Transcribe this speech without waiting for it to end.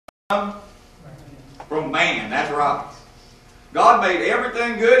from man. That's right. God made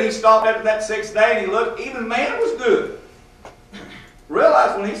everything good. He stopped after that sixth day and he looked. Even man was good.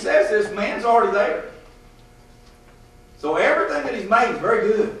 Realize when he says this, man's already there. So everything that he's made is very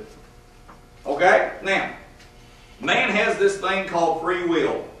good. Okay? Now, man has this thing called free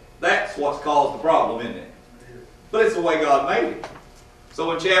will. That's what's caused the problem, isn't it? But it's the way God made it.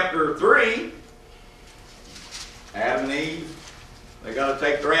 So in chapter 3, Adam and Eve, they got to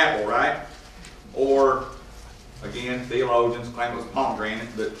take their apple, right? Or, again, theologians claim it was pomegranate,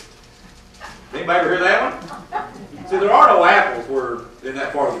 but anybody ever hear that one? See, there are no apples in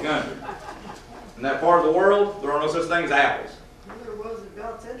that part of the country. In that part of the world, there are no such thing as apples. There was if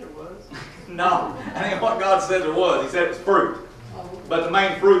God said there was. No, that ain't what God said there was. He said it was fruit. But the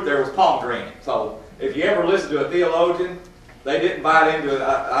main fruit there was pomegranate. So if you ever listen to a theologian, they didn't bite into it.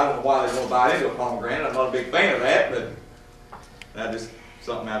 I don't know why they don't bite into a pomegranate. I'm not a big fan of that, but that's just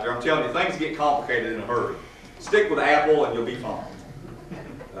something out there. I'm telling you, things get complicated in a hurry. Stick with apple and you'll be fine.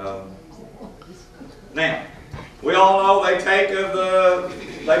 Now, we all know they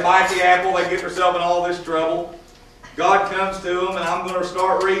bite the apple, they get themselves in all this trouble. God comes to them, and I'm going to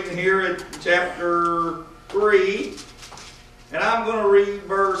start reading here at chapter 3, and I'm going to read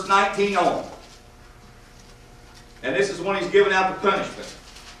verse 19 on. And this is when he's giving out the punishment.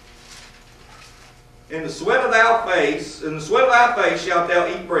 In the sweat of thy face shalt thou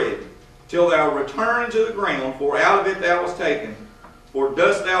eat bread, till thou return to the ground, for out of it thou wast taken. For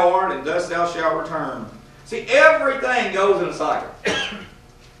dust thou art, and dust thou shalt return. See, everything goes in a cycle.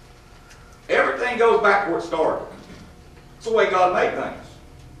 Everything goes back to where it started. It's the way God made things,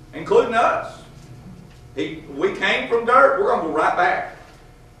 including us. We came from dirt, we're going to go right back.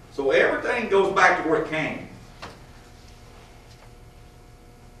 So everything goes back to where it came.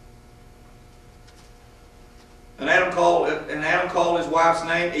 And Adam called his wife's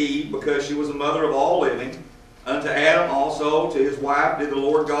name Eve, because she was the mother of all living. Unto Adam also, to his wife, did the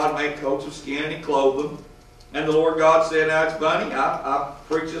Lord God make coats of skin, and he clothed them. And the Lord God said, now it's funny, I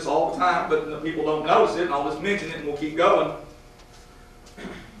preach this all the time, but people don't notice it, and I'll just mention it and we'll keep going.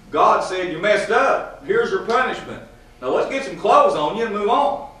 God said, you messed up. Here's your punishment. Now let's get some clothes on you and move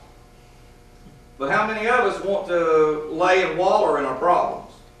on. But how many of us want to lay and wallow in our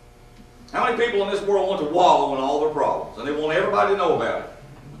problems? How many people in this world want to wallow in all their problems? And they want everybody to know about it.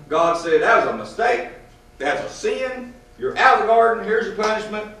 God said, that was a mistake. That's a sin. You're out of the garden. Here's your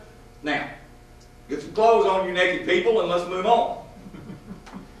punishment. Now, get some clothes on, you naked people, and let's move on.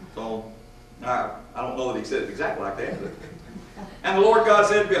 So, I don't know that he said it exactly like that. But. And the Lord God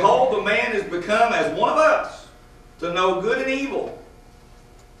said, behold, the man is become as one of us, to know good and evil.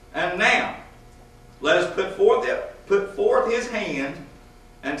 And now, let us put forth his hand,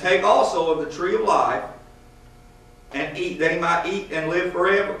 and take also of the tree of life, and eat, that he might eat and live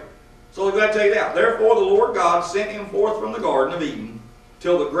forever. So we've got to take it out. Therefore the Lord God sent him forth from the garden of Eden,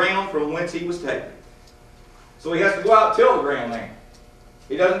 till the ground from whence he was taken. So he has to go out and till the ground now.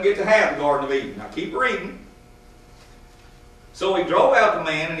 He doesn't get to have the garden of Eden. Now keep reading. So he drove out the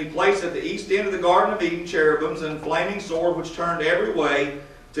man, and he placed at the east end of the garden of Eden cherubims and flaming sword which turned every way,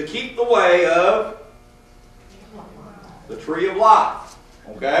 to keep the way of the tree of life.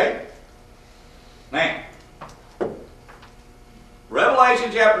 Okay? Now,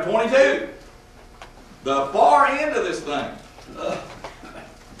 Revelation chapter 22. The far end of this thing.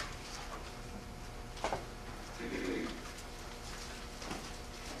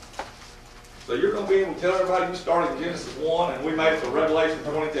 So you're going to be able to tell everybody you started in Genesis 1 and we made it to Revelation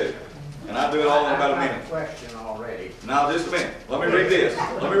 22. And I'll do it all in about a minute. I have a question already. Now, just a minute. Let me read this.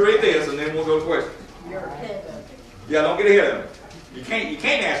 Let me read this, and then we'll go to questions. You're ahead of it. Yeah, don't get ahead of it. You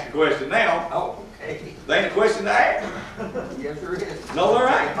can't ask a question now. Oh, okay. There ain't a question to ask. Yes, there is. No, there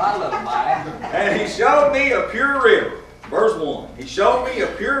ain't. I love mine. And he showed me a pure river. Verse 1. He showed me a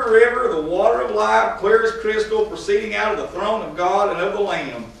pure river, the water of life, clear as crystal, proceeding out of the throne of God and of the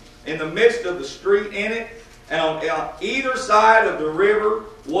Lamb, in the midst of the street in it. And on either side of the river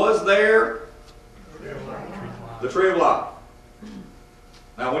was there the tree of life.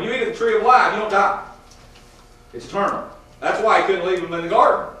 Now, when you eat of the tree of life, you don't die. It's eternal. That's why he couldn't leave them in the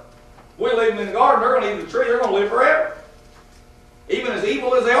garden. If we leave them in the garden, they're going to eat the tree, they're going to live forever. Even as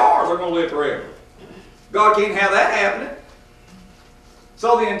evil as they are, they're going to live forever. God can't have that happening.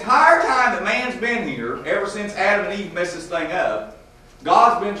 So the entire time that man's been here, ever since Adam and Eve messed this thing up,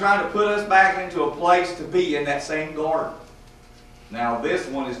 God's been trying to put us back into a place to be in that same garden. Now this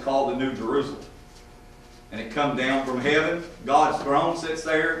one is called the New Jerusalem. And it comes down from heaven. God's throne sits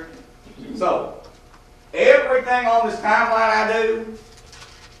there. So, everything on this timeline I do,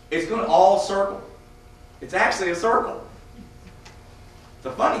 it's going to all circle. It's actually a circle. It's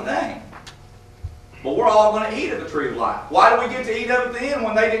a funny thing. But we're all going to eat of the tree of life. Why do we get to eat of it then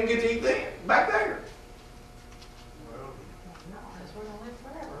when they didn't get to eat then, back there?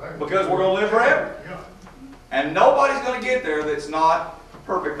 Because we're going to live forever. And nobody's going to get there that's not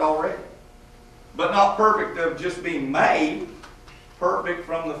perfect already. But not perfect of just being made, perfect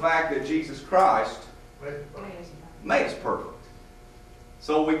from the fact that Jesus Christ made us perfect.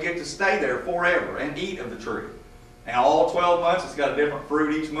 So we get to stay there forever and eat of the tree. And all 12 months, it's got a different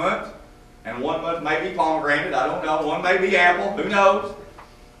fruit each month. And one month may be pomegranate, I don't know. One may be apple, who knows?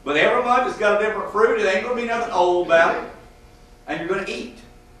 But every month it's got a different fruit. It ain't going to be nothing old about it. And you're going to eat.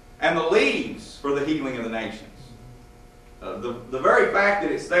 And the leaves for the healing of the nations. The very fact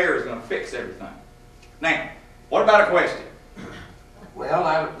that it's there is going to fix everything. Now, what about a question? Well,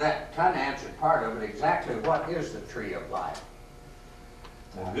 that kind of answered part of it. Exactly what is the tree of life?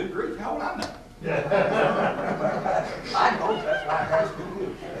 Well, good grief, how would I know? I know, that's why I'm asking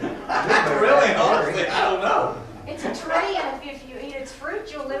you. Really, honestly, I don't know. It's a tree, and if you eat its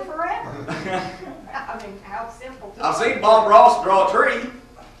fruit, you'll live forever. I mean, how simple. I've seen Bob Ross draw a tree,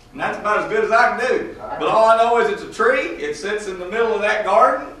 and that's about as good as I can do. But all I know is it's a tree. It sits in the middle of that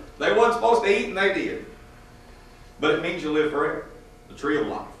garden. They wasn't supposed to eat, and they did. But it means you live forever. The tree of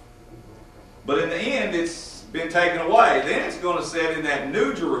life. But in the end, it's been taken away. Then it's going to sit in that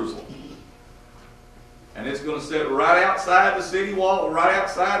new Jerusalem. And it's going to sit right outside the city wall, right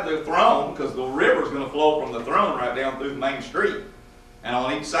outside the throne, because the river's going to flow from the throne right down through the main street. And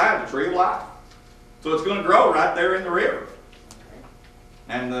on each side, the tree of life. So it's going to grow right there in the river.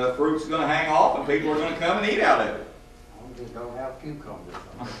 And the fruit's going to hang off, and people are going to come and eat out of it. I just don't have cucumbers.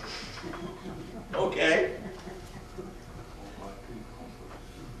 Okay.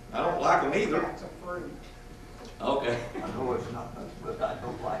 I don't like them either. That's a fruit. Okay. I know it's not, but I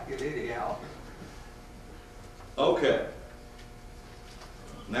don't like it anyhow. Okay.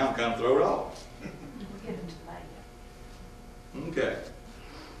 Now I'm kind of thrown off. We'll get it tonight. Okay.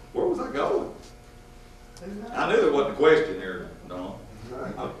 Where was I going? I knew there wasn't a question there, Don.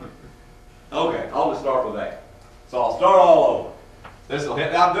 Okay, I'll just start with that. So I'll start all over.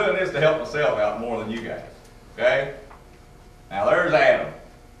 I'm doing this to help myself out more than you guys. Okay? Now there's Adam.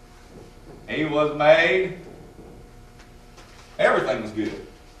 He was made. Everything was good.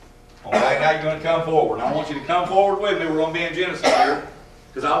 Okay, now you're going to come forward. I want you to come forward with me. We're going to be in Genesis here,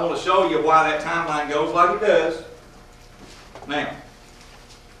 because I want to show you why that timeline goes like it does. Now,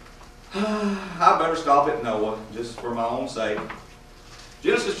 I better stop at Noah, just for my own sake.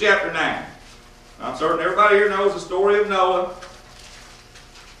 Genesis chapter 9. I'm certain everybody here knows the story of Noah.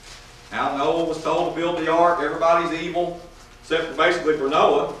 How Noah was told to build the ark. Everybody's evil, except for basically for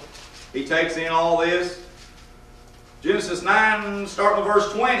Noah. He takes in all this. Genesis 9, starting with verse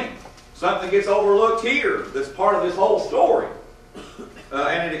 20. Something gets overlooked here that's part of this whole story.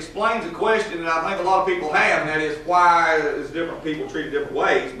 And it explains a question that I think a lot of people have, and that is why is different people treated different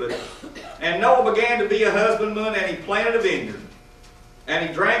ways. And Noah began to be a husbandman, and he planted a vineyard. And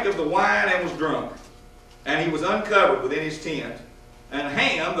he drank of the wine and was drunk. And he was uncovered within his tent. And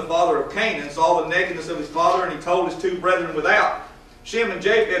Ham, the father of Canaan, saw the nakedness of his father, and he told his two brethren without. Shem and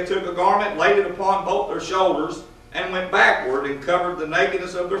Japheth took a garment, laid it upon both their shoulders, and went backward, and covered the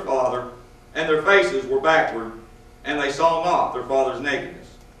nakedness of their father, and their faces were backward, and they saw not their father's nakedness.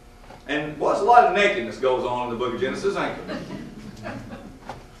 And what's a lot of nakedness goes on in the book of Genesis, ain't there?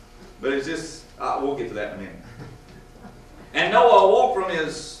 But it's just, we'll get to that in a minute. And Noah awoke from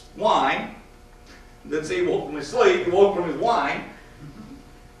his wine. Didn't say he woke from his sleep, he woke from his wine.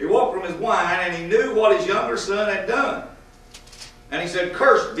 He woke from his wine, and he knew what his younger son had done. And he said,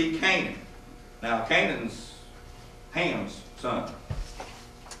 "Cursed be Canaan." Now, Canaan's Ham's son.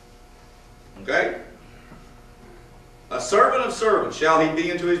 Okay? "A servant of servants shall he be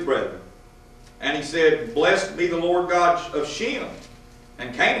unto his brethren." And he said, "Blessed be the Lord God of Shem,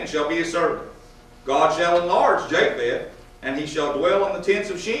 and Canaan shall be his servant. God shall enlarge Japheth, and he shall dwell in the tents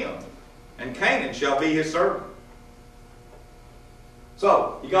of Shem, and Canaan shall be his servant."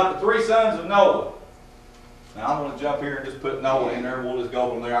 So, you got the three sons of Noah. Now, I'm going to jump here and just put Noah in there. We'll just go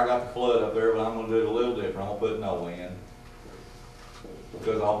from there. I got the flood up there, but I'm going to do it a little different. I'm going to put Noah in,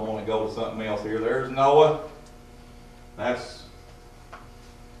 because I want to go to something else here. There's Noah.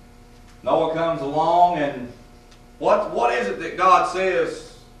 Noah comes along, and what is it that God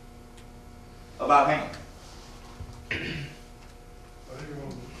says about Ham? He's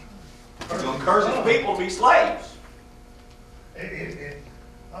going to curse his people to be slaves.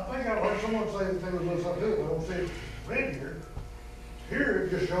 I think I heard someone say that there was a little something to it, but I don't see it read here. Here it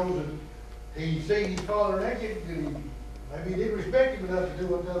just shows that he seen his father naked, and he maybe he didn't respect him enough to do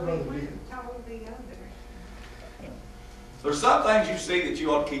what the other brother did. Told the other. There's some things you see that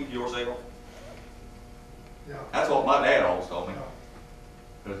you ought to keep to yourself. Yeah. That's what my dad always told me.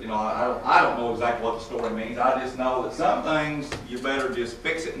 Because, I don't know exactly what the story means. I just know that some things you better just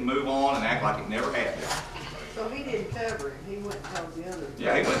fix it and move on and act like it never happened. So he didn't cover it, he went and told the others.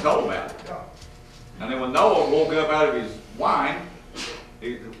 Yeah, he went and told about it. Yeah. And then when Noah woke up out of his wine,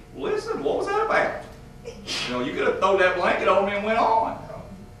 he said, listen, what was that about? You could have thrown that blanket on me and went on.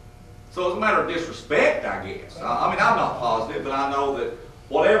 So it's a matter of disrespect, I guess. I mean, I'm not positive, but I know that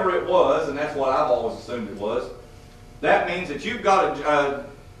whatever it was, and that's what I've always assumed it was, that means that you've got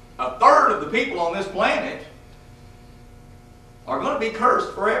a third of the people on this planet are going to be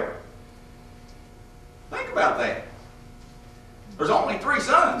cursed forever. Think about that. There's only 3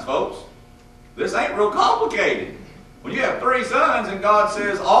 sons, folks. This ain't real complicated. When you have 3 sons and God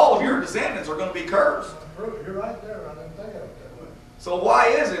says all of your descendants are going to be cursed. You're right there, I didn't think of it that way. So why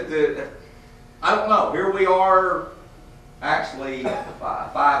is it that, I don't know, here we are actually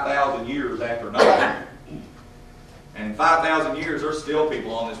 5,000 years after Noah. And in 5,000 years, there's still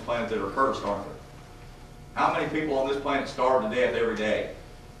people on this planet that are cursed, aren't there? How many people on this planet starve to death every day?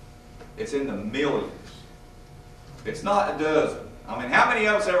 It's in the millions. It's not a dozen. I mean, how many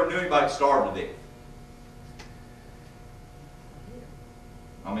of us ever knew anybody starve to death?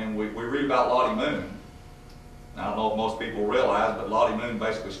 I mean, we read about Lottie Moon. I don't know if most people realize, but Lottie Moon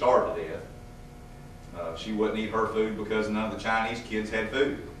basically starved to death. She wouldn't eat her food because none of the Chinese kids had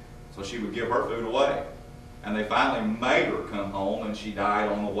food. So she would give her food away. And they finally made her come home, and she died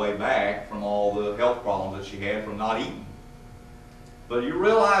on the way back from all the health problems that she had from not eating. But you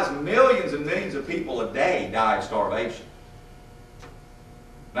realize millions and millions of people a day die of starvation.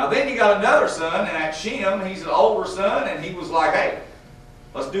 Now then you got another son, and that's Shem. He's an older son, and he was like, hey,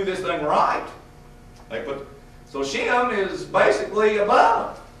 let's do this thing right. So Shem is basically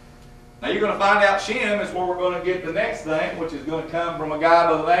above. Now you're going to find out Shem is where we're going to get the next thing, which is going to come from a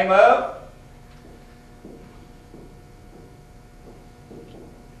guy by the name of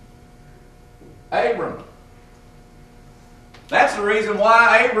Abram. That's the reason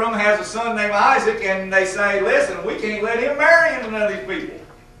why Abram has a son named Isaac, and they say, listen, we can't let him marry into none of these people.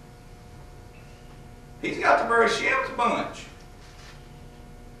 He's got to marry Shem's bunch.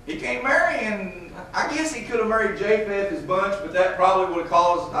 He can't marry, and I guess he could have married Japheth's bunch, but that probably would have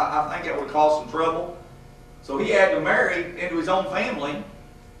caused, I think it would have caused some trouble. So he had to marry into his own family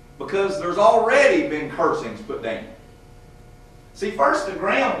because there's already been cursings put down. See, first the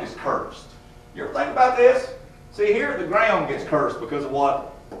ground is cursed. You ever think about this? See, here the ground gets cursed because of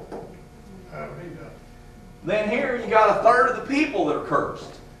what? Then here you got a third of the people that are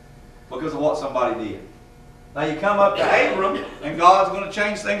cursed because of what somebody did. Now you come up to Abram, and God's going to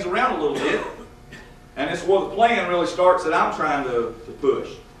change things around a little bit. And it's where the plan really starts that I'm trying to push.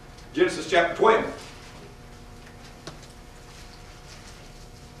 Genesis chapter 12.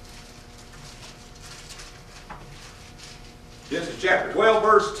 Genesis chapter 12,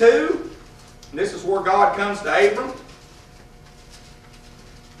 verse 2. And this is where God comes to Abram.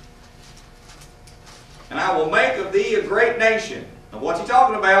 And I will make of thee a great nation. Now what's he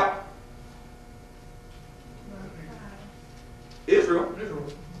talking about? Israel.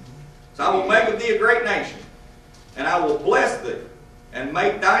 So I will make of thee a great nation. And I will bless thee and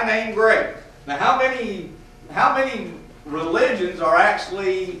make thy name great. Now how many religions are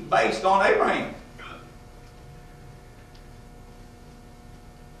actually based on Abraham?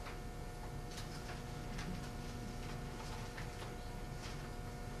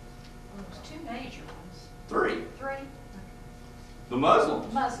 Three. The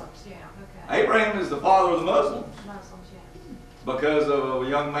Muslims. Muslims, yeah, okay. Abraham is the father of the Muslims Muslims, yeah. because of a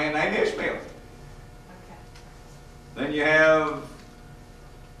young man named Ishmael. Okay. Then you have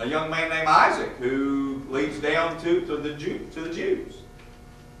a young man named Isaac who leads down to the Jews.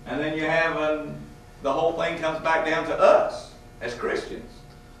 And then you have the whole thing comes back down to us as Christians.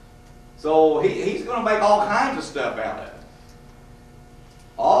 So he's going to make all kinds of stuff out of it.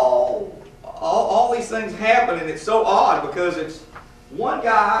 All these things happen, and it's so odd because it's one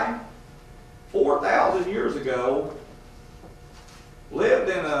guy 4,000 years ago lived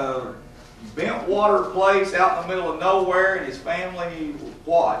in a bent water place out in the middle of nowhere, and his family,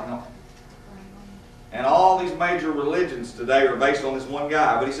 what? And all these major religions today are based on this one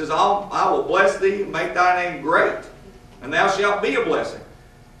guy. But he says, I will bless thee and make thy name great, and thou shalt be a blessing.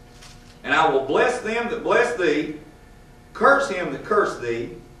 And I will bless them that bless thee, curse him that curse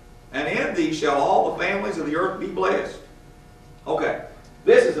thee, and in thee shall all the families of the earth be blessed. Okay,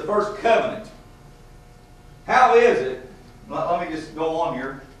 this is the first covenant. How is it, let me just go on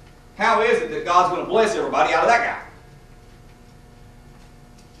here, how is it that God's going to bless everybody out of that guy?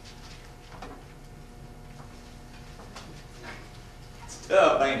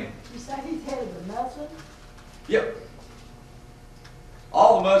 many? You say he's head of the Muslim? Yep.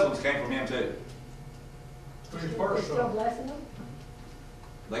 All the Muslims came from him too. Pretty They're first still son. blessing them?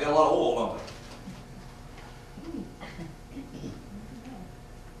 They got a lot of oil, don't they?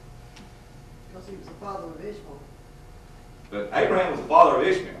 Because he was the father of Ishmael. But Abraham was the father of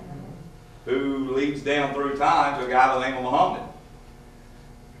Ishmael, who leads down through time to a guy by the name of Muhammad.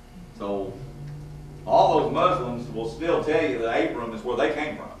 So, all those Muslims will still tell you that Abram is where they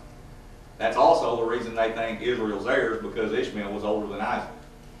came from. That's also the reason they think Israel's theirs, because Ishmael was older than Isaac.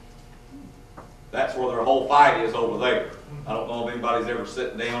 That's where their whole fight is over there. I don't know if anybody's ever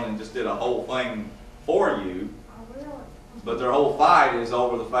sat down and just did a whole thing for you, Oh, really? but their whole fight is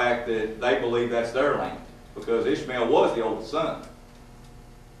over the fact that they believe that's their land, because Ishmael was the oldest son.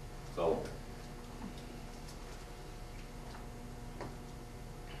 So,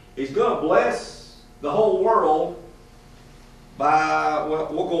 he's going to bless the whole world by, well,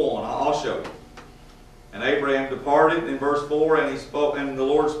 we'll go on, I'll show you. And Abraham departed in verse 4, and he spoke, and the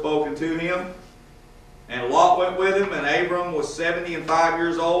Lord spoke unto him. And Lot went with him, and Abram was 75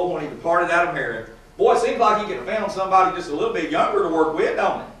 years old when he departed out of Haran. Boy, it seems like he could have found somebody just a little bit younger to work with,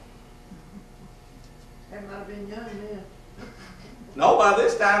 don't it? That might have been young then. No, by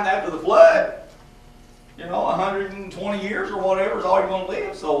this time after the flood, 120 years or whatever is all you're going to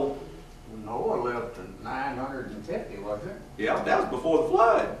live. So, Noah lived to 950, wasn't it? yeah, that was before the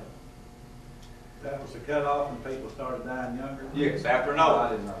flood. That was the cutoff and people started dying younger? Yes, after I Noah.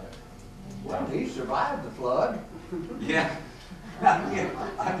 didn't know that. Well, he survived the flood. Yeah,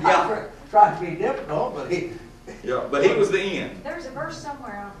 I'm trying to be difficult, but he. yeah, but he was the end. There's a verse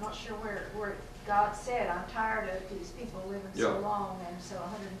somewhere, I'm not sure where God said, I'm tired of these people living so Yeah. long, and so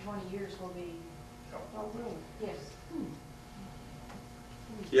 120 years will be, Oh, really? yes.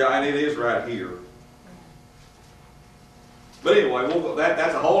 Yeah, and it is right here. But anyway,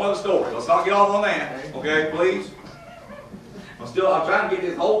 that's a whole other story. Let's not get off on that, okay, please? I'm trying to get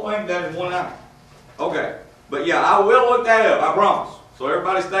this whole thing done in 1 hour. Okay, but yeah, I will look that up, I promise. So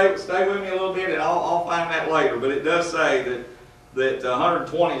everybody stay with me a little bit, and I'll find that later. But it does say that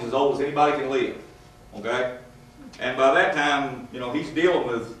 120 is as old as anybody can live, okay? And by that time, he's dealing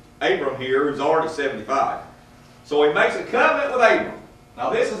with Abram here, who's already 75. So he makes a covenant with Abram. Now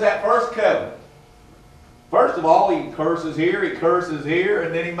this is that first covenant. First of all, he curses here,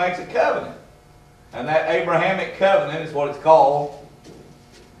 and then he makes a covenant. And that Abrahamic covenant is what it's called.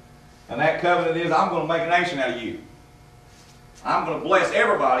 And that covenant is, I'm going to make a nation out of you. I'm going to bless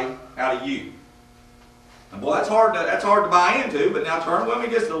everybody out of you. And boy, that's hard to buy into, but now turn with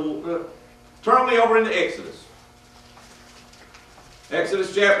me turn me over into Exodus.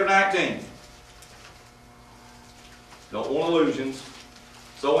 Exodus chapter 19. Don't want illusions.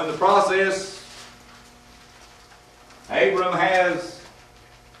 So in the process, Abram has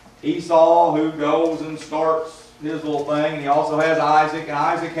Esau, who goes and starts his little thing, and he also has Isaac, and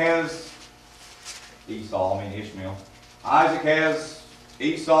Isaac has Ishmael. Isaac has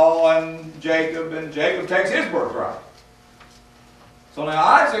Esau and Jacob takes his birthright. So now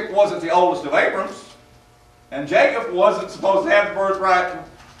Isaac wasn't the oldest of Abrams, and Jacob wasn't supposed to have the birthright.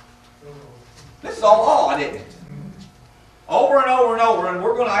 This is all odd, isn't it? Over and over and over, and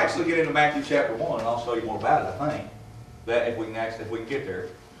we're going to actually get into Matthew chapter 1, and I'll show you more about it, I think, that if we can get there.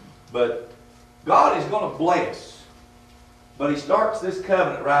 But God is going to bless. But he starts this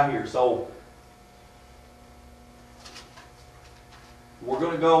covenant right here. So we're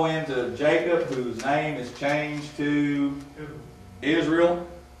going to go into Jacob, whose name is changed to Israel.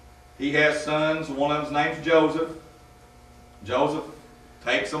 He has sons. One of them's named Joseph. Joseph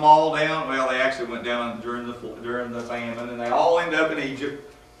takes them all down. Well, they actually went down during the famine, and they all end up in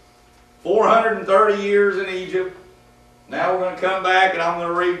Egypt. 430 years in Egypt. Now we're going to come back, and I'm going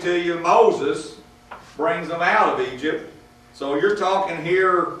to read to you Moses brings them out of Egypt. So you're talking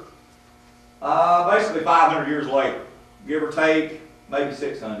here basically 500 years later. Give or take, maybe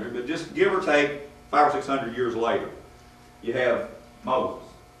 600, but just give or take 500 or 600 years later, you have Moses.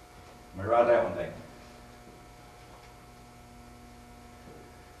 Let me write that one down.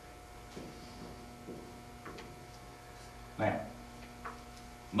 Now,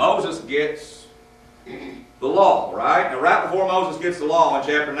 Moses gets the law, right? Now, right before Moses gets the law in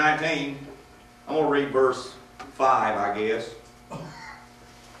chapter 19, I'm going to read verse 5, I guess.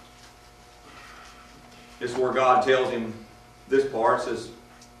 This is where God tells him this part. It says,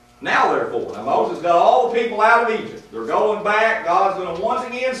 now therefore, now Moses got all the people out of Egypt. They're going back. God's going to once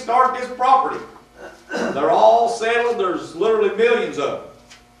again start this property. They're all settled. There's literally millions of them.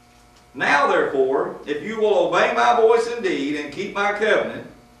 Now therefore, if you will obey my voice indeed and keep my covenant,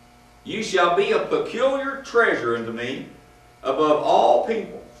 you shall be a peculiar treasure unto me above all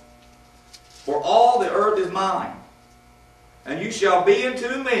people. For all the earth is mine. And you shall be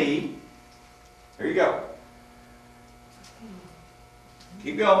unto me, here you go.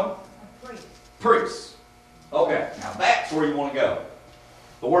 Keep going. Priests. Okay, now that's where you want to go.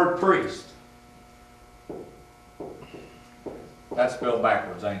 The word priest. That's spelled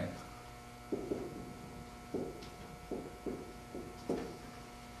backwards, ain't it?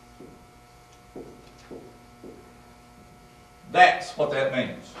 That's what that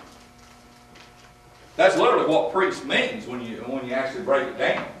means. That's literally what priest means when you actually break it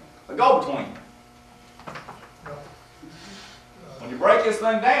down. A go-between. When you break this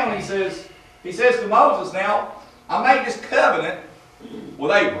thing down, he says to Moses, now, I made this covenant with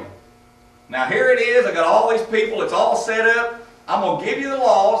Abram. Now here it is, I got all these people, it's all set up. I'm going to give you the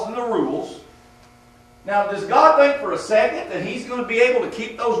laws and the rules. Now, does God think for a second that He's going to be able to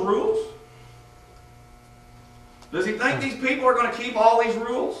keep those rules? Does He think these people are going to keep all these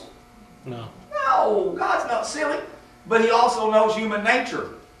rules? No. No, God's not silly. But He also knows human nature.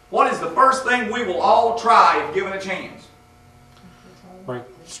 What is the first thing we will all try if given a chance?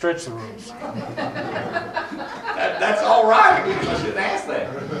 Stretch the rules. That's all right. I shouldn't ask that.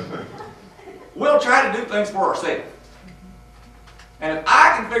 We'll try to do things for ourselves. And if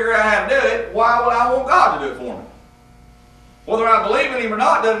I can figure out how to do it, why would I want God to do it for me? Whether I believe in Him or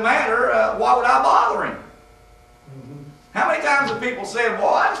not doesn't matter. Why would I bother Him? How many times have people said,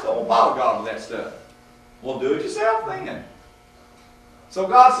 well, I just don't want to bother God with that stuff? Well, do it yourself then. So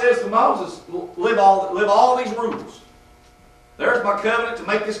God says to Moses, live all these rules. There's my covenant to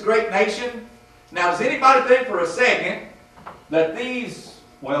make this great nation. Now, does anybody think for a second that these,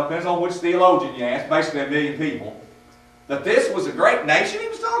 well, it depends on which theologian you ask, basically 1 million people, that this was a great nation He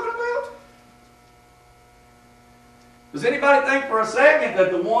was talking about? Does anybody think for a second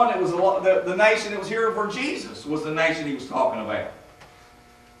that the one that was the nation that was here for Jesus was the nation He was talking about?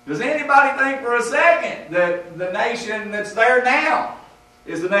 Does anybody think for a second that the nation that's there now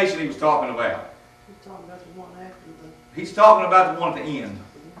is the nation He was talking about? He's talking about the one after the... He's talking about the one at the end.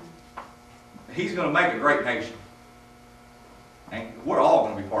 He's going to make a great nation. And we're all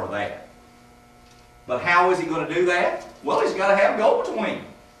going to be part of that. But how is He going to do that? Well, He's got to have go-between.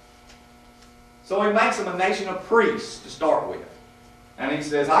 So He makes them a nation of priests to start with. And He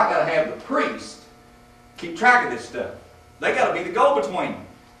says, I've got to have the priests keep track of this stuff. They got to be the go-between.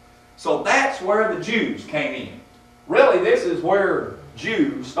 So that's where the Jews came in. Really, this is where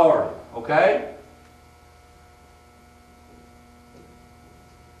Jews started, okay?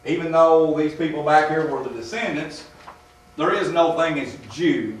 Even though these people back here were the descendants, there is no thing as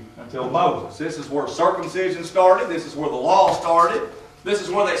Jew until Moses. This is where circumcision started. This is where the law started. This is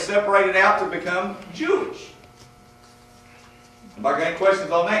where they separated out to become Jewish. Anybody got any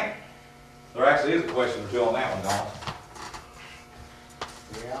questions on that? There actually is a question or two on that one, Don.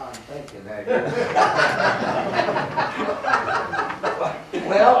 Yeah, I'm thinking that.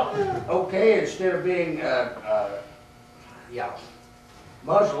 Well, okay, instead of being,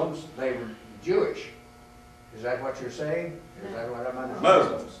 Muslims, they were Jewish. Is that what you're saying? Is that what I'm understanding?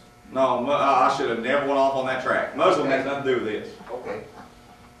 Muslims. No, I should have never went off on that track. Muslim has nothing to do with this. Okay.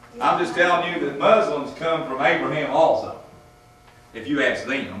 I'm just telling you that Muslims come from Abraham also. If you ask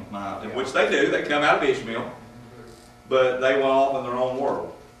them, which they do, they come out of Ishmael, but they went off in their own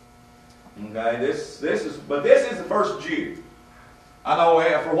world. Okay, this is the first Jew. I know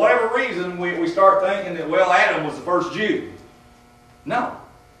for whatever reason we start thinking that, well, Adam was the first Jew. No,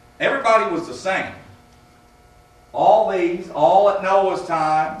 everybody was the same. All at Noah's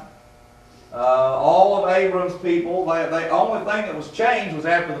time, all of Abram's people, the only thing that was changed was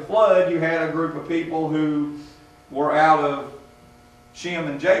after the flood, you had a group of people who were out of Shem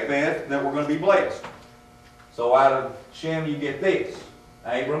and Japheth that were going to be blessed. So out of Shem you get this,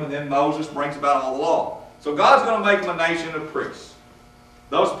 Abram, and then Moses brings about all the law. So God's going to make them a nation of priests.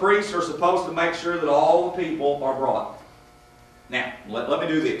 Those priests are supposed to make sure that all the people are brought. Now, let me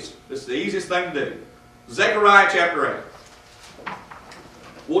do this. This is the easiest thing to do. Zechariah chapter 8.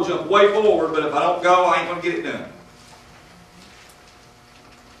 We'll jump way forward, but if I don't go, I ain't going to get it done.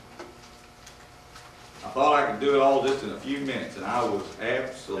 I thought I could do it all just in a few minutes, and I was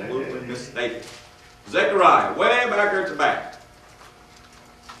absolutely mistaken. Zechariah, way back there at the back.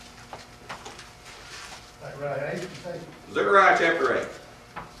 Zechariah 8, you say? Zechariah chapter 8.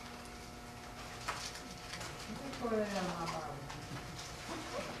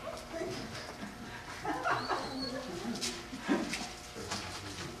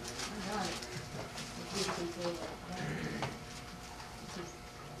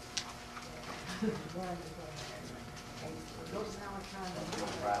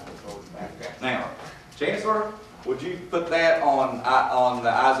 Now, Chancellor, would you put that on the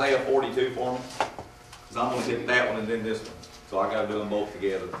Isaiah 42 for me? Because I'm going to hit that one and then this one. So I got to do them both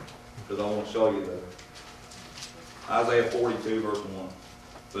together. Because I want to show you the Isaiah 42 verse 1.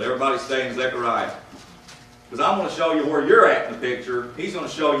 But everybody stay in Zechariah. Because I'm going to show you where you're at in the picture. He's going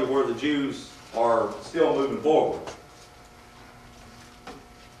to show you where the Jews are still moving forward.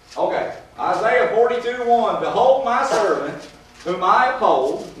 Okay, Isaiah 42:1. Behold my servant, whom I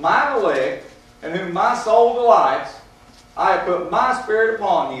uphold, mine elect, and whom my soul delights. I have put my spirit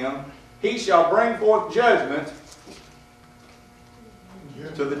upon him. He shall bring forth judgment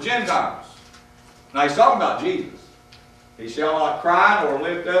to the Gentiles. Now he's talking about Jesus. He shall not cry, nor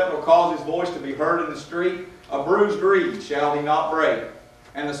lift up, nor cause his voice to be heard in the street. A bruised reed shall he not break,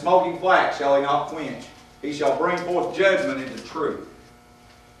 and the smoking flax shall he not quench. He shall bring forth judgment into truth.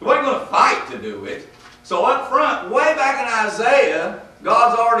 He wasn't going to fight to do it. So up front, way back in Isaiah,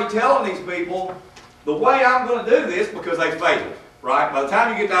 God's already telling these people, the way I'm going to do this, because they failed. Right? By the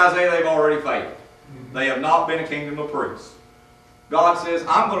time you get to Isaiah, they've already failed. They have not been a kingdom of priests. God says,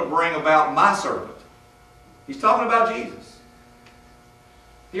 I'm going to bring about my servant. He's talking about Jesus.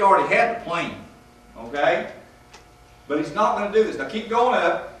 He already had the plan. Okay? But he's not going to do this. Now keep going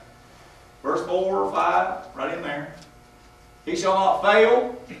up. Verse 4 or 5, right in there. He shall not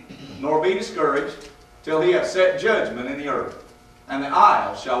fail, nor be discouraged, till he have set judgment in the earth, and the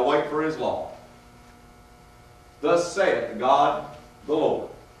isles shall wait for his law. Thus saith God the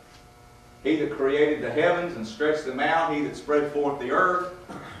Lord, He that created the heavens and stretched them out, He that spread forth the earth,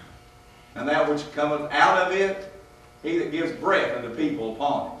 and that which cometh out of it, He that gives breath unto people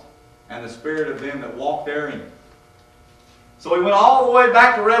upon it, and the spirit of them that walk therein. So he went all the way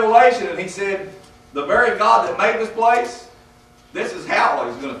back to Revelation, and he said, the very God that made this place, this is how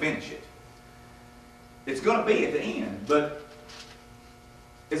He's going to finish it. It's going to be at the end. But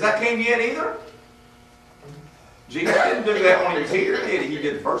is that king yet either? Jesus didn't do that when He was here, did He? He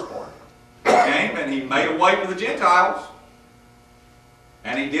did the first part. He came and He made a way for the Gentiles.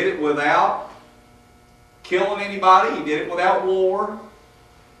 And He did it without killing anybody. He did it without war.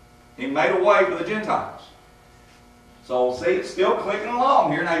 He made a way for the Gentiles. So see, it's still clicking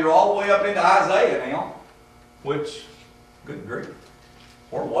along here. Now you're all the way up into Isaiah now. Which, good grief,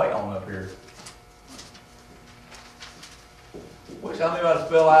 we're way on up here. Wish I knew how to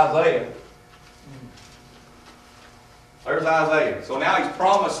spell Isaiah. There's Isaiah. So now he's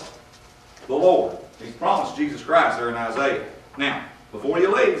promised the Lord. He's promised Jesus Christ there in Isaiah. Now, before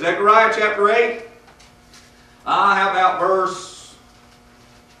you leave, Zechariah chapter 8. How about verse...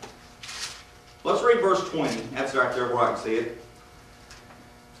 Let's read verse 20. That's right there where I can see it.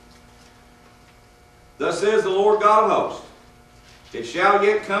 Thus says the Lord God of hosts, it shall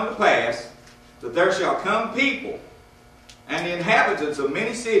yet come to pass that there shall come people and the inhabitants of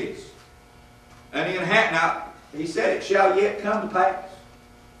many cities. And now, he said it shall yet come to pass.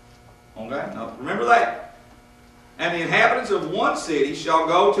 Okay? Now, remember that. And the inhabitants of one city shall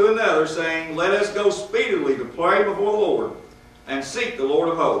go to another, saying, let us go speedily to pray before the Lord, and seek the Lord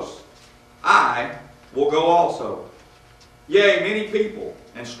of hosts. I will go also. Yea, many people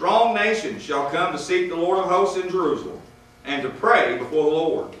and strong nations shall come to seek the Lord of hosts in Jerusalem, and to pray before the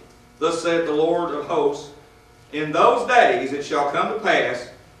Lord. Thus saith the Lord of hosts, in those days it shall come to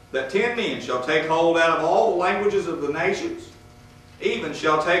pass that 10 men shall take hold out of all the languages of the nations, even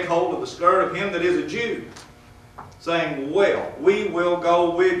shall take hold of the skirt of him that is a Jew, saying, well, we will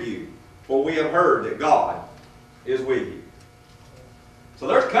go with you, for we have heard that God is with you. So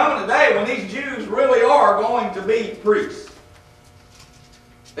there's coming a day when these Jews really are going to be priests.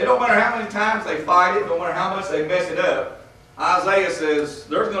 It don't matter how many times they fight it, don't matter how much they mess it up. Isaiah says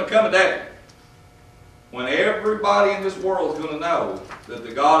there's going to come a day when everybody in this world is going to know that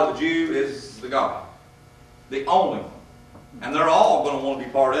the God of the Jew is the God. The only one. And they're all going to want to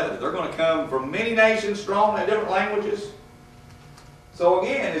be part of it. They're going to come from many nations, strong in different languages. So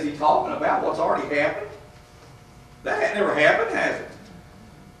again, is he talking about what's already happened? That had never happened, has it?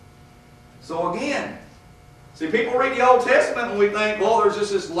 So again, see, people read the Old Testament and we think, well, there's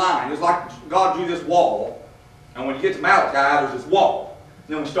just this line. It's like God drew this wall. And when you get to Malachi, there's this wall.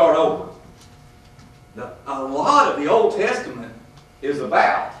 And then we start over. A lot of the Old Testament is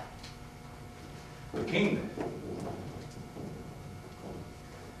about the kingdom.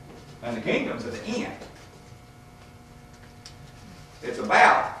 And the kingdom's at the end. It's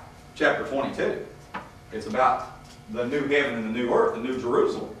about chapter 22. It's about the new heaven and the new earth, the new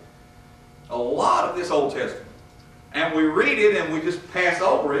Jerusalem. A lot of this Old Testament. And we read it and we just pass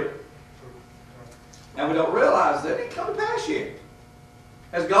over it. And we don't realize that it didn't come to pass yet.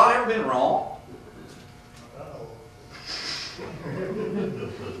 Has God ever been wrong?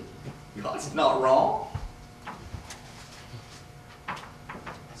 God's not wrong.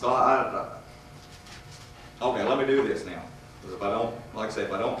 So okay, let me do this now. Because if I don't, like I said,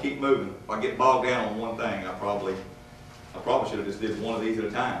 if I don't keep moving, if I get bogged down on one thing, I probably should have just did one of these at a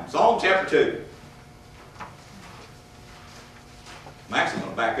time. Psalm chapter 2. I'm actually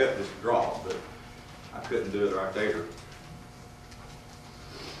going to back up just a draw, but I couldn't do it right there.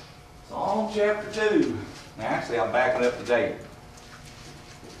 Psalm chapter 2. Now actually I'm backing up to David.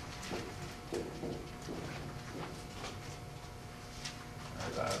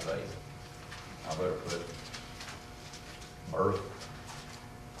 There's Isaiah. I better put birth.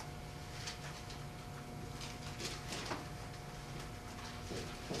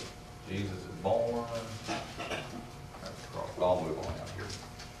 Jesus is born. I'll move on out here.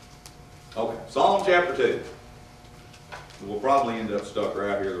 Okay, Psalm chapter 2. We'll probably end up stuck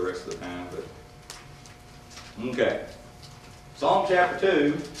right here the rest of the time, but okay. Psalm chapter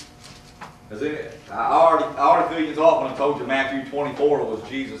 2. I already threw you off when I told you Matthew 24 was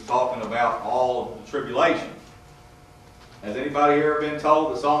Jesus talking about all of the tribulation. Has anybody here been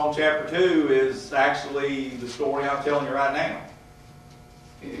told that Psalm chapter 2 is actually the story I'm telling you right now?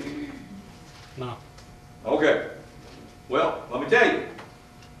 No. Okay. Well, let me tell you.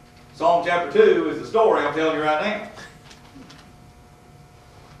 Psalm chapter 2 is the story I'm telling you right now.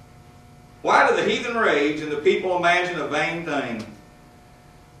 Why do the heathen rage and the people imagine a vain thing?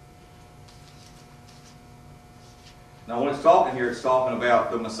 Now when it's talking here, it's talking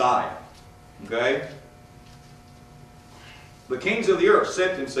about the Messiah. Okay? The kings of the earth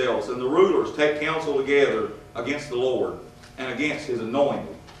set themselves, and the rulers take counsel together against the Lord and against His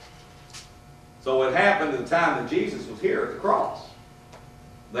anointed. So it happened at the time that Jesus was here at the cross.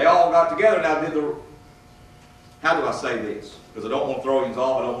 They all got together. Now how do I say this? Because I don't want to throw you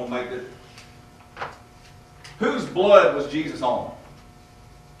off. I don't want to make it. Whose blood was Jesus on?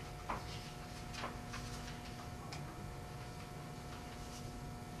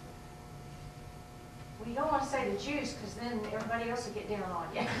 Well, you don't want to say the Jews, because then everybody else will get down on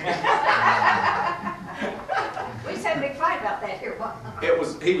you. We just had a big fight about that here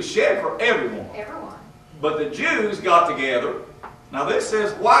once. He was shed for everyone. Everyone. But the Jews got together. Now this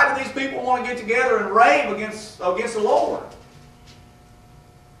says, why do these people want to get together and rave against the Lord?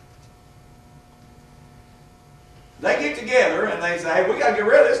 They get together and they say, hey, we got to get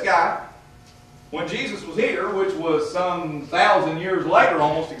rid of this guy. When Jesus was here, which was some 1,000 years later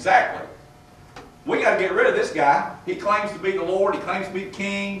almost exactly, we got to get rid of this guy. He claims to be the Lord. He claims to be the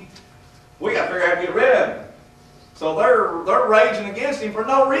king. We got to figure out how to get rid of him. So they're raging against him for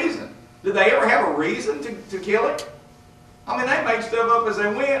no reason. Did they ever have a reason to kill him? I mean, they made stuff up as they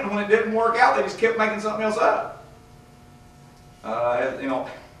went, and when it didn't work out, they just kept making something else up. I think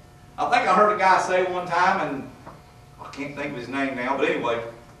I heard a guy say one time, and I can't think of his name now, but anyway,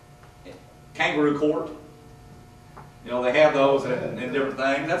 kangaroo court. They have those in different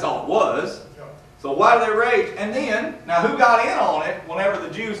things. That's all it was. So why do they rage? And then, now who got in on it whenever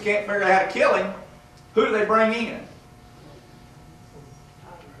the Jews can't figure out how to kill him? Who do they bring in?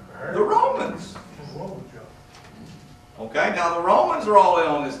 The Romans. Okay, now the Romans are all in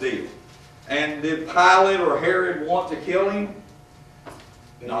on this deal. And did Pilate or Herod want to kill him?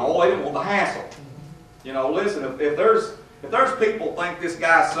 No, they didn't want the hassle. Listen, if there's people think this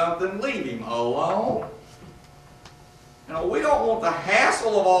guy's something, leave him alone. We don't want the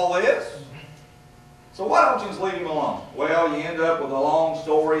hassle of all this. So why don't you just leave him alone? Well, you end up with a long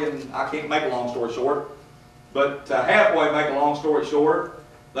story, and I can't make a long story short, but to halfway make a long story short,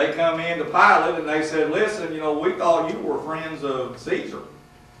 they come in to Pilate and they said, listen, we thought you were friends of Caesar.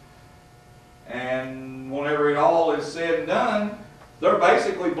 And whenever it all is said and done, they're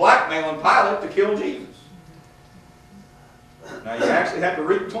basically blackmailing Pilate to kill Jesus. Now you actually have to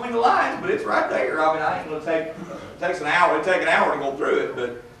read between the lines, but it's right there. I mean, I ain't going to it takes an hour. It'd take an hour to go through it,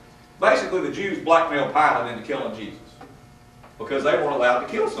 but basically the Jews blackmailed Pilate into killing Jesus because they weren't allowed to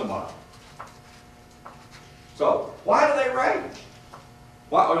kill somebody. So why do they rage?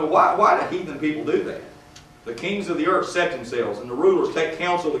 Why do heathen people do that? The kings of the earth set themselves, and the rulers take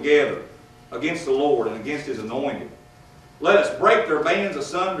counsel together against the Lord and against His anointed. Let us break their bands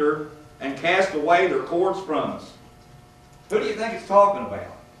asunder and cast away their cords from us. Who do you think it's talking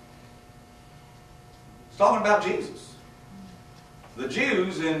about? It's talking about Jesus. The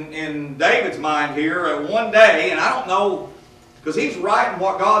Jews, in David's mind here, one day, and I don't know, because he's writing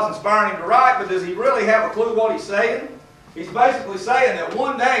what God's inspiring him to write, but does he really have a clue what he's saying? He's basically saying that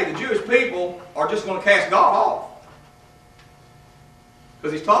one day the Jewish people are just going to cast God off.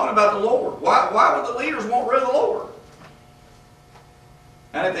 Because he's talking about the Lord. Why would the leaders want rid of the Lord?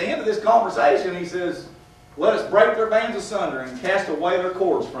 And at the end of this conversation, he says, let us break their bands asunder and cast away their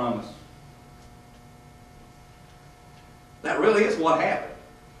cords from us. That really is what happened.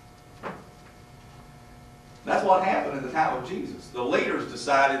 that's what happened in the time of Jesus. The leaders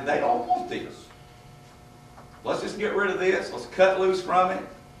decided they don't want this. Let's just get rid of this. Let's cut loose from it.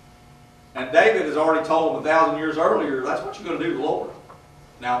 And David has already told them 1,000 years earlier, that's what you're going to do to the Lord.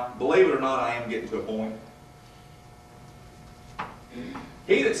 Now, believe it or not, I am getting to a point.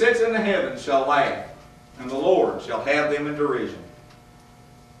 He that sits in the heavens shall laugh, and the Lord shall have them in derision.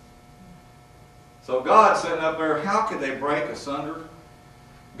 So God's sitting up there, how could they break asunder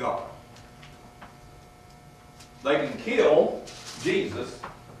God? They can kill Jesus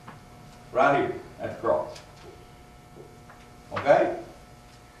right here at the cross. Okay?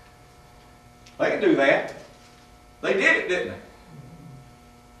 They can do that. They did it, didn't they?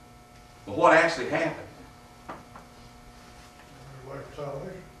 But what actually happened?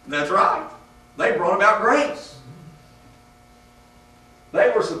 That's right. They brought about grace. They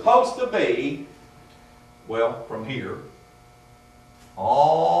were supposed to be, well, from here,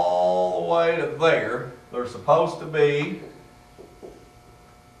 all the way to there, they're supposed to be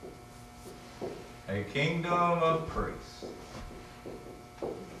a kingdom of priests.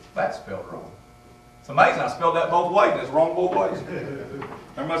 That's spelled wrong. It's amazing I spelled that both ways, and it's wrong both ways.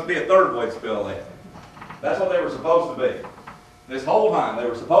 There must be a third way to spell that. That's what they were supposed to be. This whole time, they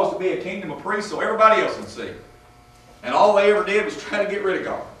were supposed to be a kingdom of priests so everybody else would see. And all they ever did was try to get rid of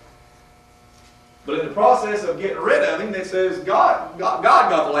God. But in the process of getting rid of him, it says God got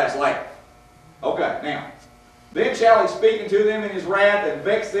the last laugh. Okay, now, then shall he speak unto them in his wrath and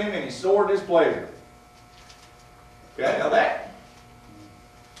vex them in his sore displeasure. Okay, now that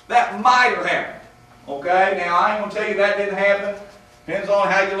might have happened. Okay, now I ain't going to tell you that didn't happen. Depends on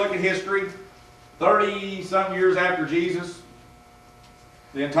how you look at history. 30-some years after Jesus,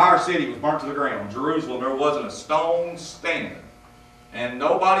 the entire city was burnt to the ground. Jerusalem, there wasn't a stone standing. And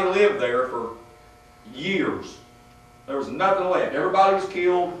nobody lived there for years. There was nothing left. Everybody was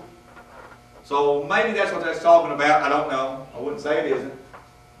killed. So maybe that's what that's talking about. I don't know. I wouldn't say it isn't.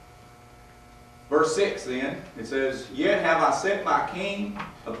 Verse 6 then, it says, Yet have I set my king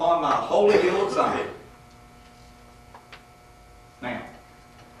upon my holy hill of Zion. Now,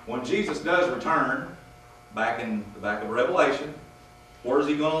 when Jesus does return, back in the back of Revelation, where's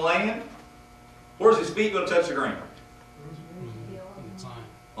he going to land? Where's his feet going to touch the ground?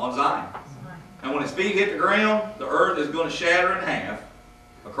 On Zion. And when his feet hit the ground, the earth is going to shatter in half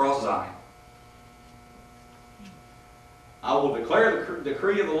across Zion. I will declare the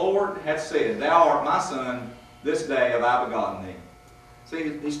decree of the Lord hath said, Thou art my son, this day have I begotten thee.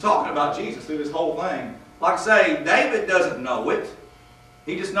 See, he's talking about Jesus through this whole thing. Like I say, David doesn't know it.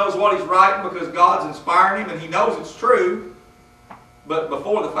 He just knows what he's writing because God's inspiring him and he knows it's true. But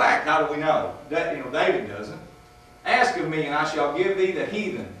before the fact, how do we know? David doesn't. Ask of me, and I shall give thee the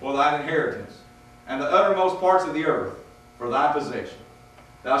heathen for thine inheritance, and the uttermost parts of the earth for thy possession.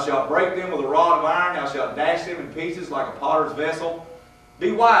 Thou shalt break them with a rod of iron, thou shalt dash them in pieces like a potter's vessel.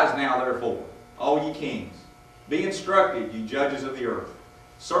 Be wise now, therefore, all ye kings. Be instructed, ye judges of the earth.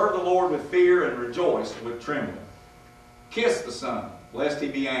 Serve the Lord with fear and rejoice with trembling. Kiss the Son, lest he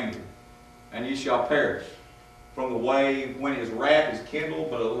be angry, and ye shall perish from the way when his wrath is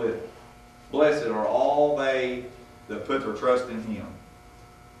kindled but a little. Blessed are all they that put their trust in him.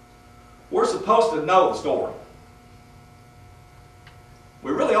 We're supposed to know the story.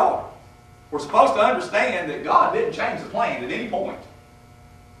 We really are. We're supposed to understand that God didn't change the plan at any point.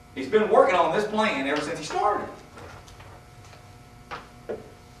 He's been working on this plan ever since he started.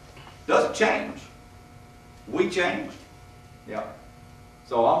 Doesn't change. We change. Yeah.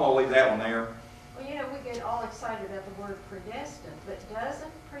 So I'm going to leave that one there. Well, we get all excited about the word predestined, but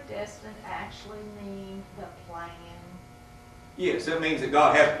doesn't predestined actually mean the plan? Yes, it means that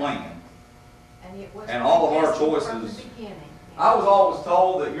God has a plan. And it was and all of our predestined from choices. the beginning. I was always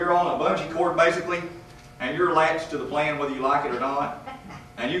told that you're on a bungee cord basically, and you're latched to the plan whether you like it or not.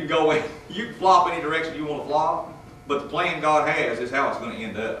 And you can go in, you can flop any direction you want to flop, but the plan God has is how it's going to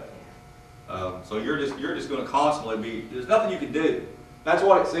end up. So you're just going to constantly be. There's nothing you can do. That's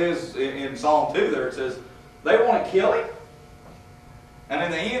what it says in Psalm 2. There it says they want to kill him, and in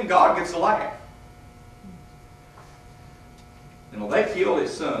the end, God gets the laugh. They killed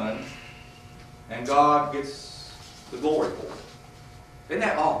his son, and God gets the glory for it. Isn't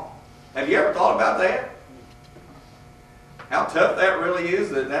that all? Have you ever thought about that? How tough that really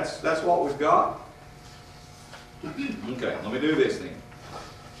is, that's what we've got? Okay, let me do this then.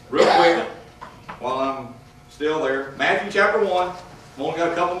 Real quick, while I'm still there. Matthew chapter 1. I've only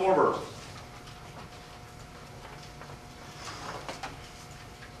got a couple more verses.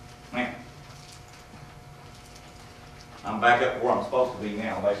 Man. I'm back up where I'm supposed to be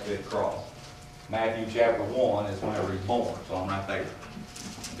now, basically at the cross. Matthew chapter 1 is whenever he's born, so I'm right there.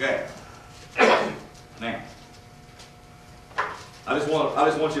 Okay. Now, I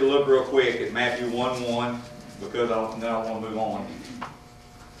just want you to look real quick at Matthew 1:1 because then I want to move on.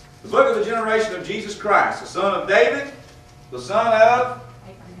 The book of the generation of Jesus Christ, the son of David, the son of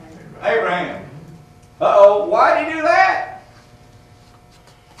Abraham. Uh-oh, why did he do that?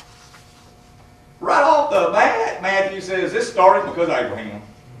 Right off the bat, Matthew says this started because of Abraham.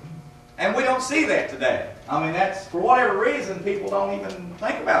 And we don't see that today. I mean, that's, for whatever reason, people don't even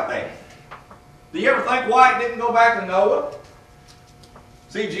think about that. Do you ever think why it didn't go back to Noah?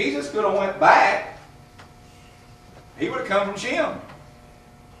 See, Jesus could have went back. He would have come from Shem.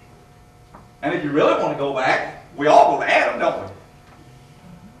 And if you really want to go back, we all go to Adam, don't we?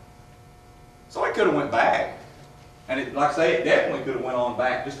 So he could have went back. And it, like I say, it definitely could have went on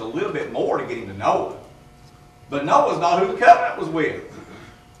back just a little bit more to get him to Noah. But Noah's not who the covenant was with.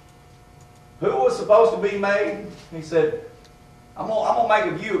 Who was supposed to be made? He said, I'm going to make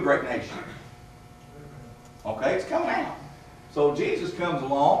of you a great nation. Okay, it's coming out. So Jesus comes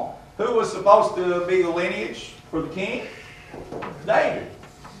along. Who was supposed to be the lineage for the king? David.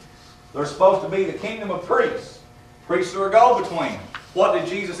 They're supposed to be the kingdom of priests. Priests are a go-between. What did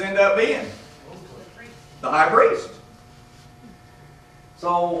Jesus end up being? The high priest. So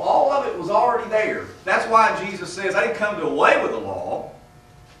all of it was already there. That's why Jesus says, I didn't come to away with the law,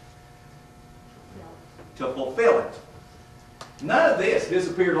 to fulfill it. None of this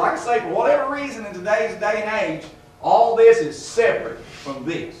disappeared. Like I say, for whatever reason in today's day and age, all this is separate from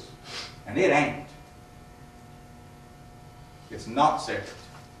this. And it ain't. It's not separate.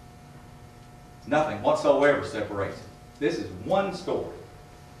 Nothing whatsoever separates it. This is one story.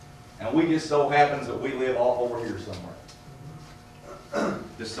 And we just so happens that we live off over here somewhere.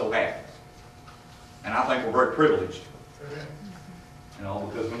 Just so happens. And I think we're very privileged. You know,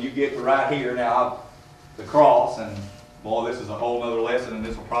 because when you get to right here now, the cross, and boy, this is a whole other lesson, and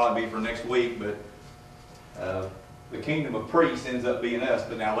this will probably be for next week, but the kingdom of priests ends up being us.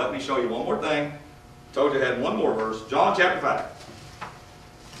 But now let me show you one more thing. I told you I had one more verse. John chapter 5.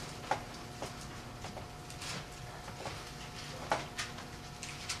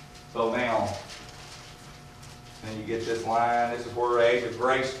 So now, then you get this line. This is where the age of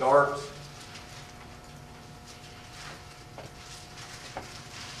grace starts.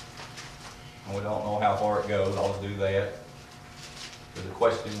 And we don't know how far it goes. I'll just do that. There's a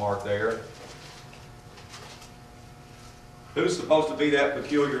question mark there. Who's supposed to be that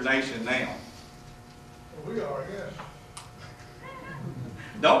peculiar nation now? Well, we are, I guess.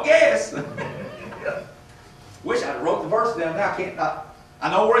 Don't guess. Wish I'd wrote the verse down now. I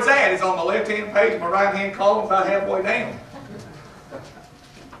know where it's at. It's on the left-hand page, my right-hand column, about halfway down.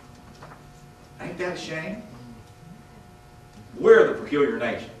 Ain't that a shame? We're the peculiar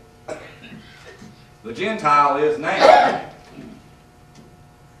nation. The Gentile is now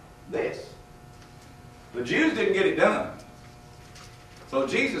this. The Jews didn't get it done. So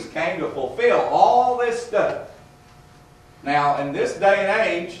Jesus came to fulfill all this stuff. Now, in this day and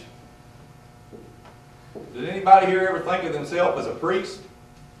age, did anybody here ever think of themselves as a priest?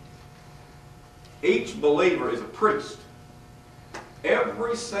 Each believer is a priest.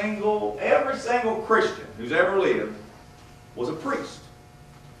 Every single Christian who's ever lived was a priest.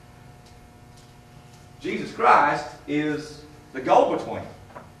 Jesus Christ is the go-between.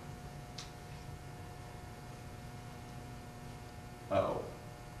 Uh-oh.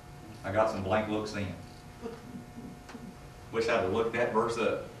 I got some blank looks in. Wish I'd have looked that verse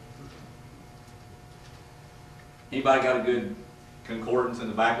up. Anybody got a good concordance in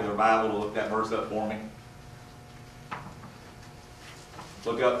the back of their Bible to look that verse up for me?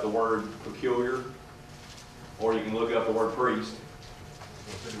 Look up the word peculiar, or you can look up the word priest.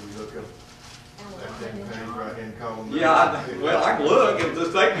 Yeah, I can look. It'll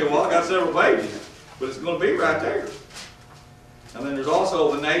just take me a while. I got several pages, but it's going to be right there. And then there's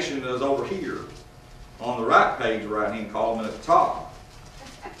also the nation that is over here on the right page, right-hand column, and at the top,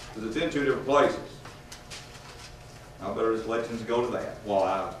 because it's in two different places. I better just let you go to that while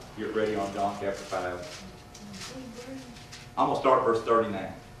I get ready on John chapter 5. I'm going to start verse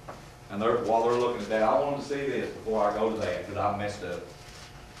 39. And while they're looking at that, I wanted to see this before I go to that, because I messed up.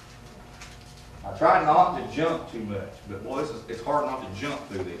 I try not to jump too much, but boy, it's hard not to jump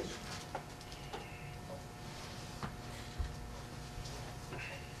through this.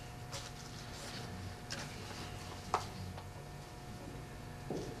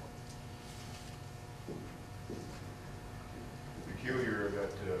 Peculiar got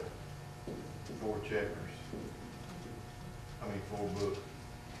 4 chapters. I mean 4 books.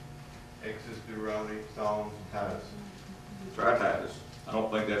 Exodus, Deuteronomy, Psalms, and Titus. Try Titus. I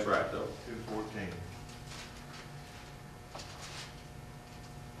don't think that's right though. 2:14.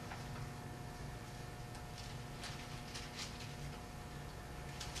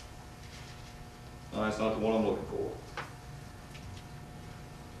 No, that's not the one I'm looking for.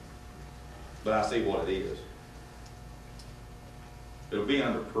 But I see what it is. It'll be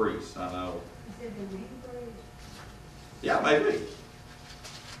under priests, I know. Is it the Hebrews? Yeah, maybe.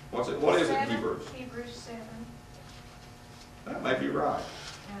 What's it? What is it in 7, Hebrews? Hebrews 7. That may be right. uh,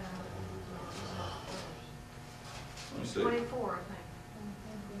 Let me see. 24,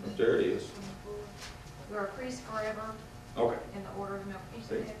 I think. There it is. You are a priest forever Okay. in the order of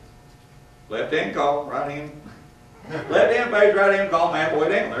Melchizedek. Left hand column, right hand. Left hand page, right hand column, halfway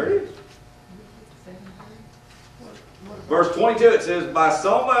down. There it is. Verse 22, it says, by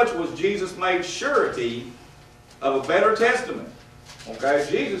so much was Jesus made surety of a better testament. Okay,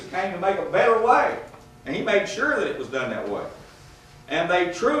 Jesus came to make a better way. And he made sure that it was done that way. And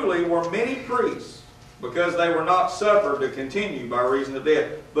they truly were many priests, because they were not suffered to continue by reason of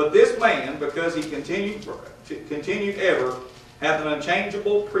death. But this man, because he continued ever, hath an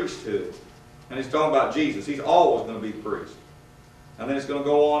unchangeable priesthood. And he's talking about Jesus. He's always going to be the priest. And then it's going to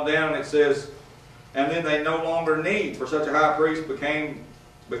go on down, and it says, and then they no longer need, for such a high priest became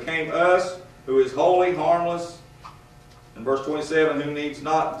us, who is holy, harmless. In verse 27, who needs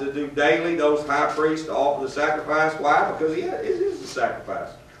not to do daily those high priests to offer the sacrifice. Why? Because it is the sacrifice.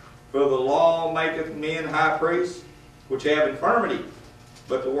 For the law maketh men high priests, which have infirmity.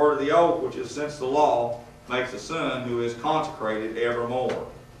 But the word of the oath, which is since the law, makes a son who is consecrated evermore.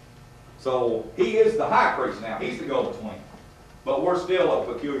 So he is the high priest now. He's the go-between. But we're still a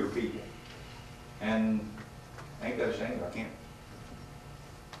peculiar people. And ain't that a shame? I can't.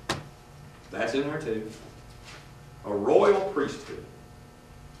 That's in there too. A royal priesthood.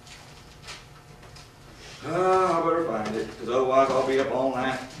 I better find it, because otherwise I'll be up all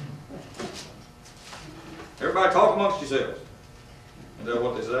night. Everybody talk amongst yourselves. Is that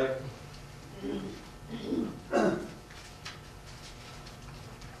what they say?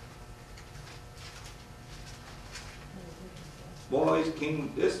 Boy,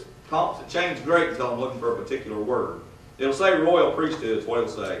 this prompts to change great until I'm looking for a particular word. It'll say royal priesthood is what it'll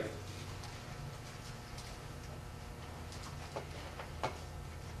say.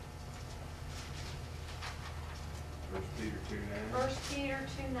 First Peter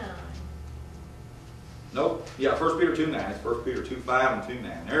 2:9. Nope. Yeah, 1 Peter 2:9. It's 1 Peter 2:5 and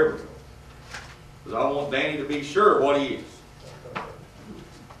 2:9. There we go. Because I want Danny to be sure what he is.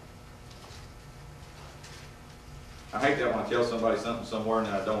 I hate that when I tell somebody something somewhere and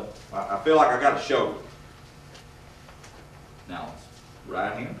I don't. I feel like I got to show it. Now, it's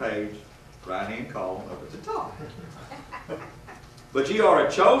right-hand page, right-hand column up at the top. But ye are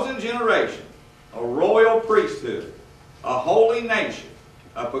a chosen generation, a royal priesthood, a holy nation,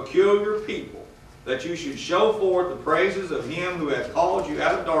 a peculiar people, that you should show forth the praises of him who hath called you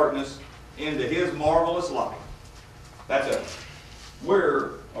out of darkness into his marvelous light. That's it.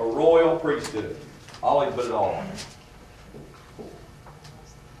 We're a royal priesthood. I always put it all on there.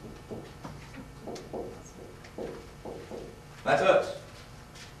 That's us.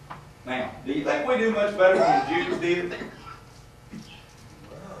 Now, do you think we do much better than the Jews did?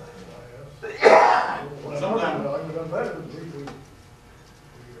 Sometimes.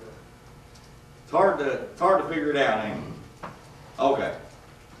 It's hard to figure it out, ain't it? Okay.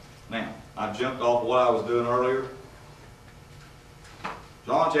 Now, I jumped off what I was doing earlier.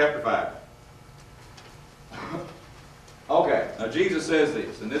 John chapter 5. Okay, now Jesus says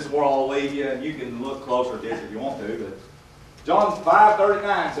this, and this is where I'll leave you, and you can look closer at this if you want to, but John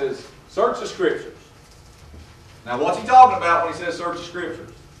 5:39 says, search the Scriptures. Now, what's he talking about when he says search the Scriptures?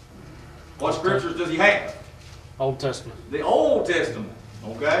 What Scriptures does he have? Old Testament. The Old Testament,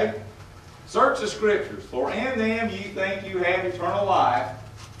 okay? Search the Scriptures, for in them ye think you have eternal life,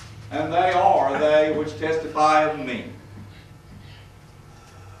 and they are they which testify of me.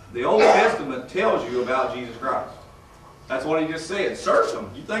 The Old Testament tells you about Jesus Christ. That's what he just said. Search them.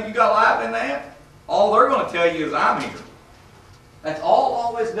 You think you got life in that? All they're going to tell you is I'm here. That's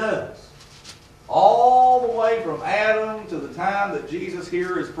all this does. All the way from Adam to the time that Jesus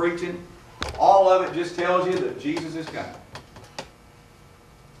here is preaching, all of it just tells you that Jesus is coming.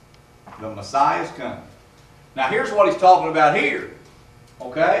 The Messiah is coming. Now here's what he's talking about here.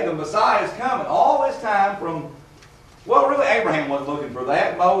 Okay, the Messiah is coming. All this time from, well, really Abraham wasn't looking for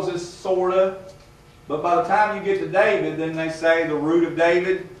that. Moses, sort of. But by the time you get to David, then they say the root of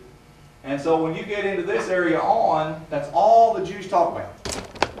David. And so when you get into this area on, that's all the Jews talk about.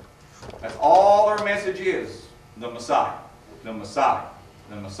 That's all their message is. The Messiah. The Messiah.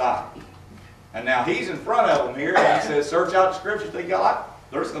 The Messiah. And now he's in front of them here, and he says, search out the Scriptures, think you like.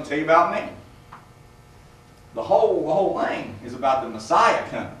 They're just going to tell you about me. The whole thing is about the Messiah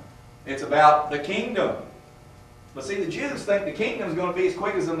coming. It's about the kingdom. But see, the Jews think the kingdom is going to be as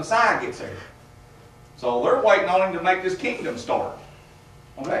quick as the Messiah gets there. So they're waiting on him to make this kingdom start.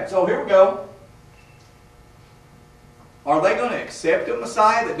 Okay, so here we go. Are they going to accept a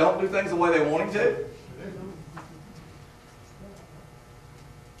Messiah that don't do things the way they want him to?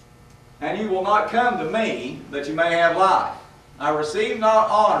 And you will not come to me that you may have life. I receive not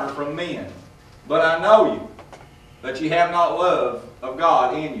honor from men, but I know you, that ye have not love of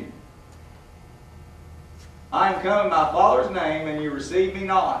God in you. I am come in my Father's name, and you receive me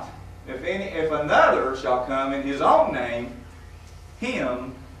not. If another shall come in his own name,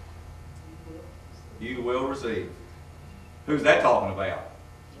 him you will receive. Who's that talking about?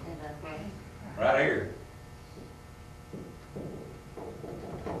 Right here.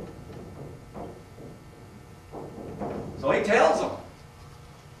 So he tells them,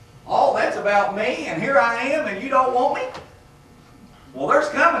 all that's about me, and here I am, and you don't want me? Well, there's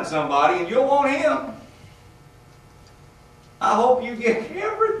coming somebody, and you'll want him. I hope you get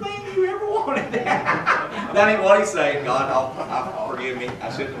everything you ever wanted. That ain't what he's saying. God, forgive me.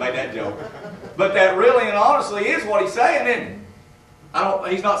 I shouldn't have made that joke. But that really and honestly is what he's saying, isn't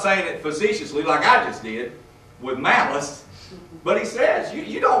it? He's not saying it facetiously like I just did, with malice. But he says,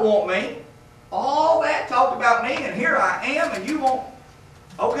 you don't want me. All that talked about me, and here I am, and you won't.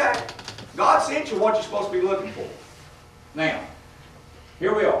 Okay. God sent you what you're supposed to be looking for. Now,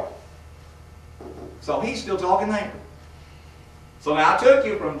 here we are. So he's still talking there. So now I took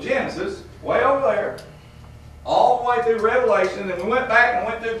you from Genesis, way over there, all the way through Revelation, and we went back and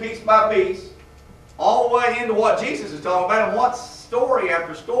went through piece by piece, all the way into what Jesus is talking about, and what story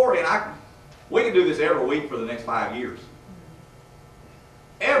after story, and we can do this every week for the next 5 years.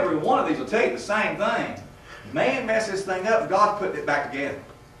 Every one of these will tell you the same thing. Man messed this thing up, and God's putting it back together.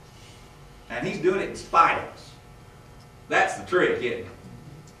 And he's doing it in spite of us. That's the trick, isn't it?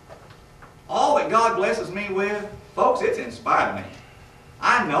 All that God blesses me with, folks, it's in spite of me.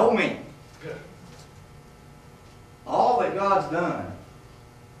 I know me. All that God's done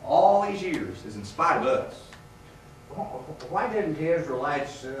all these years is in spite of us. Why didn't the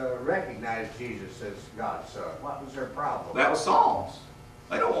Israelites recognize Jesus as God's son? What was their problem? That was Psalms.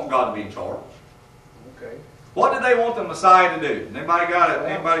 They don't want God to be in charge. Okay. What did they want the Messiah to do? Anybody got it?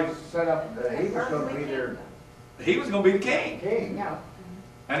 Anybody? Set up. He was going to be their He was going to be the king. king. Yeah.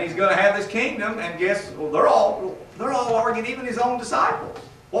 And he's going to have this kingdom, and guess, well, they're all arguing, even his own disciples.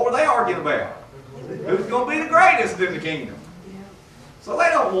 What were they arguing about? Who's going to be the greatest in the kingdom? So they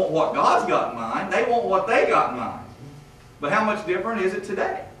don't want what God's got in mind. They want what they got in mind. But how much different is it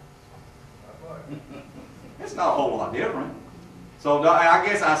today? It's not a whole lot different. So I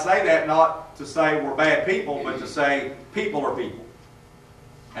guess I say that not to say we're bad people, but to say people are people.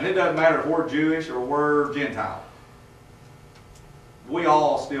 And it doesn't matter if we're Jewish or we're Gentile. We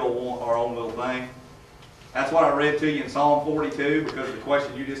all still want our own little thing. That's what I read to you in Psalm 42, because of the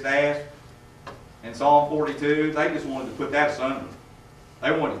question you just asked. In Psalm 42, they just wanted to put that asunder.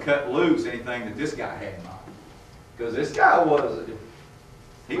 They wanted to cut loose anything that this guy had in mind. Because this guy wasn't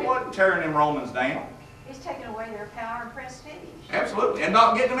tearing them Romans down. He's taking away their power and prestige. Absolutely. And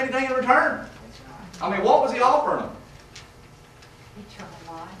not getting them anything in return. That's right. I mean, what was he offering them?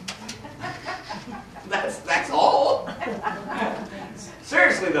 Eternal life. That's all.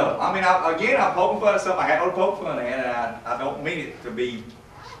 Seriously though, I mean, I'm poking fun at something I had no poke fun at, and I don't mean it to be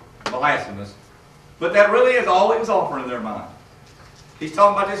blasphemous, but that really is all he was offering in their mind. He's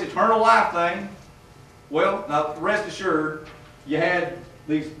talking about this eternal life thing. Well, now rest assured, you had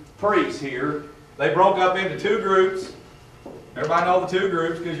these priests here. They broke up into two groups. Everybody know the two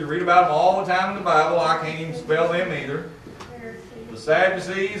groups because you read about them all the time in the Bible. I can't even spell them either. The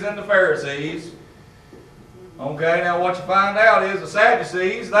Sadducees and the Pharisees. Okay, now what you find out is the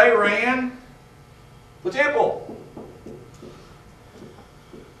Sadducees, they ran the temple.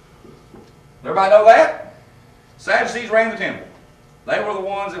 Everybody know that? Sadducees ran the temple. They were the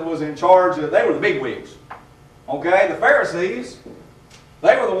ones that was in charge of, they were the bigwigs. Okay, the Pharisees,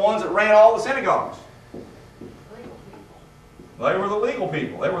 they were the ones that ran all the synagogues. They were the legal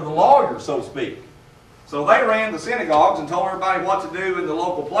people. They were the lawyers, so to speak. So they ran the synagogues and told everybody what to do in the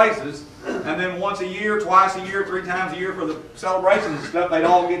local places. And then once a year, twice a year, 3 times a year for the celebrations and stuff, they'd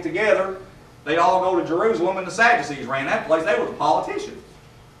all get together. They'd all go to Jerusalem, and the Sadducees ran that place. They were the politicians.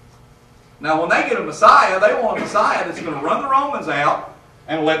 Now when they get a Messiah, they want a Messiah that's going to run the Romans out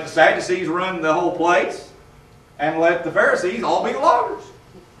and let the Sadducees run the whole place and let the Pharisees all be the lawyers.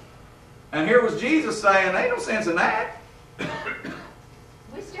 And here was Jesus saying, ain't no sense in that.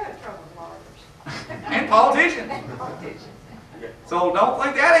 We still have trouble with lawyers. And politicians. And politicians. So don't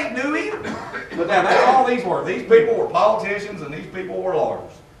think that ain't new either. But that's all these were. These people were politicians and these people were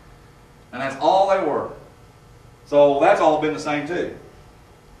lawyers. And that's all they were. So that's all been the same too.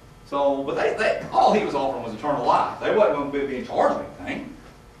 So, but all he was offering was eternal life. They wasn't going to be in charge of anything.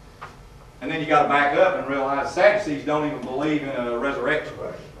 And then you got to back up and realize Sadducees don't even believe in a resurrection.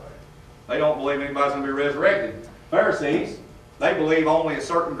 They don't believe anybody's going to be resurrected. Pharisees, they believe only a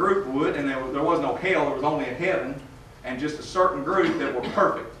certain group would, and there was no hell, there was only a heaven, and just a certain group that were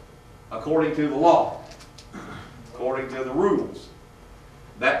perfect, according to the law, according to the rules.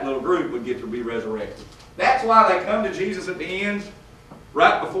 That little group would get to be resurrected. That's why they come to Jesus at the end,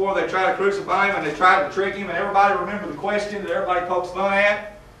 right before they try to crucify him, and they try to trick him, and everybody remember the question that everybody pokes fun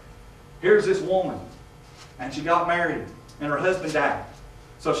at? Here's this woman, and she got married, and her husband died.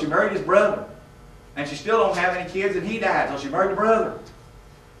 So she married his brother, and she still don't have any kids, and he died, so she married the brother.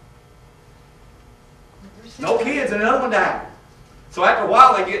 No kids, and another one died. So after a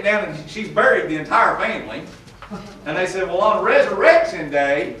while they get down, and she's buried the entire family, and they said, well, on resurrection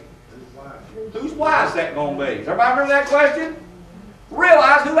day, whose wife's that going to be? Does everybody remember that question?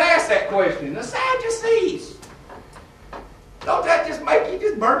 Realize who asked that question. The Sadducees. Don't that just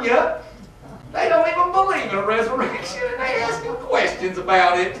burn you up? They don't even believe in a resurrection, and they ask you questions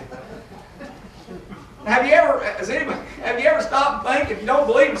about it. Have you ever stopped and think if you don't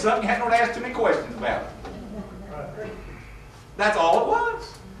believe in something, you have to ask too many questions about it? That's all it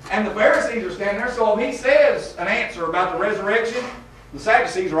was. And the Pharisees are standing there, so if he says an answer about the resurrection, the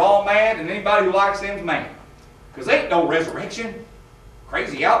Sadducees are all mad, and anybody who likes them is mad. Because there ain't no resurrection.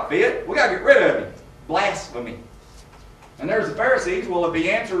 Crazy outfit. We got to get rid of him. Blasphemy. And there's the Pharisees. Well, if he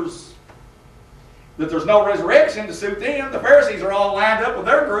answers that there's no resurrection to suit them, the Pharisees are all lined up with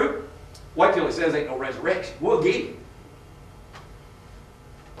their group. Wait till he says ain't no resurrection. We'll get him.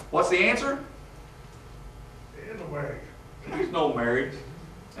 What's the answer? There's no marriage. There's no marriage.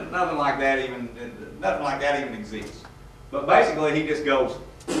 And nothing like that even exists. But basically he just goes,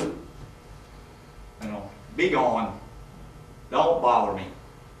 be gone. Don't bother me.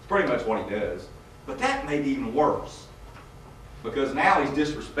 It's pretty much what he does. But that may be even worse. Because now he's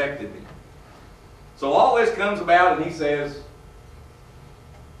disrespected me. So all this comes about and he says,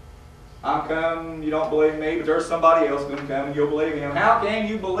 I'm come, you don't believe me, but there's somebody else going to come and you'll believe him. How can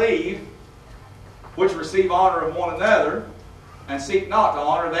you believe which receive honor of one another and seek not to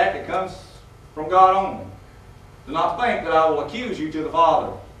honor that comes from God only? Do not think that I will accuse you to the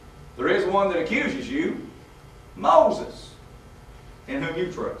Father. There is one that accuses you, Moses, in whom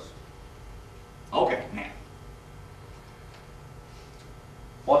you trust. Okay, now.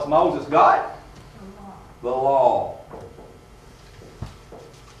 What's Moses got? The law.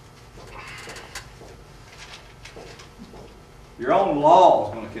 Your own law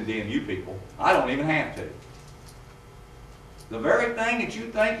is going to condemn you people. I don't even have to. The very thing that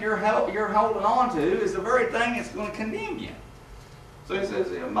you think you're holding on to is the very thing that's going to condemn you. So he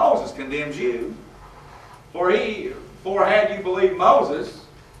says, Moses condemns you. For had you believed Moses,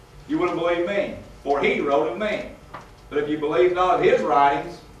 you would have believed me. For he wrote of me. But if you believe not of his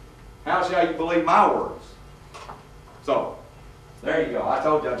writings, how shall you believe my words? So, there you go. I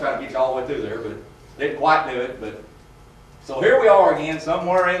told you I'd try to get you all the way through there, but didn't quite do it. But so here we are again,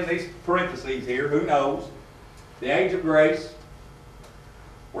 somewhere in these parentheses here. Who knows? The age of grace.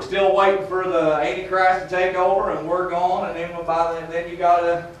 We're still waiting for the Antichrist to take over, and we're gone. And then by then you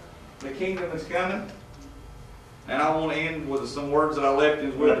got the kingdom that's coming. And I want to end with some words that I left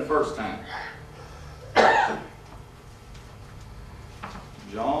you with the first time.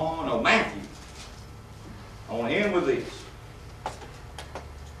 Matthew. I want to end with this.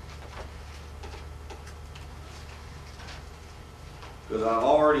 Because I've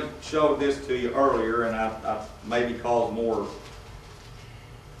already showed this to you earlier, and I maybe caused more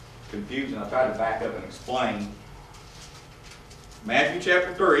confusion. I tried to back up and explain. Matthew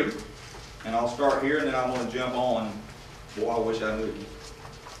chapter 3, and I'll start here, and then I want to jump on. Boy, I wish I knew.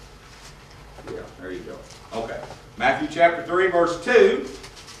 Yeah, there you go. Okay. Matthew chapter 3, verse 2.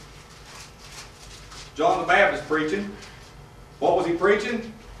 John the Baptist preaching. What was he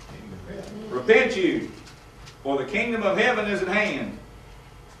preaching? Repent you, for the kingdom of heaven is at hand.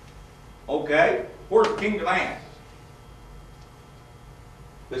 Okay, where's the kingdom at?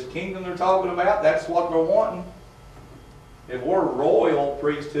 This kingdom they're talking about, that's what they're wanting. If we're royal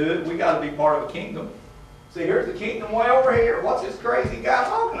priesthood, we got to be part of the kingdom. See, here's the kingdom way over here. What's this crazy guy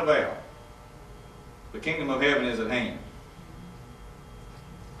talking about? The kingdom of heaven is at hand.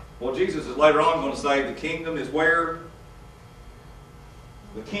 Well, Jesus is later on going to say the kingdom is where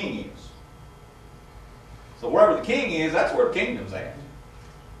the king is. So wherever the king is, that's where the kingdom's at.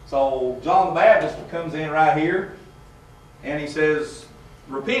 So John the Baptist comes in right here, and he says,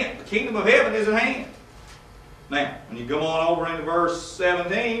 repent, the kingdom of heaven is at hand. Now, when you go on over into verse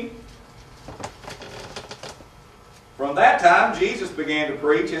 17, From that time, Jesus began to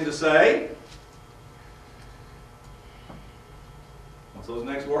preach and to say, what's those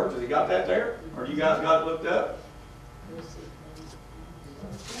next words? Has he got that there? Or you guys got it looked up?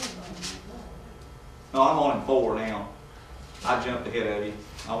 No, I'm on in 4 now. I jumped ahead of you.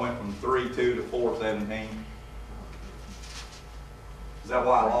 I went from 3:2 to 4:17. Is that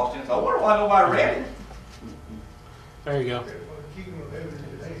why I lost you? So I wonder why nobody read it. There you go. Kingdom of heaven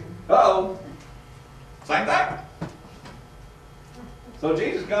is at hand. Uh-oh. Same thing. So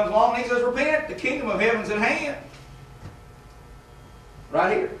Jesus comes along and he says, repent, the kingdom of heaven's at hand.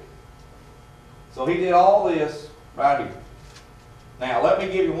 Right here. So he did all this right here. Now, let me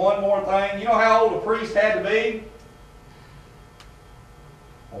give you one more thing. You know how old a priest had to be?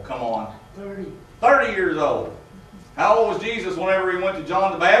 Oh, come on. 30. 30 years old. How old was Jesus whenever he went to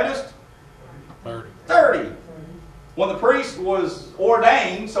John the Baptist? 30. 30. When the priest was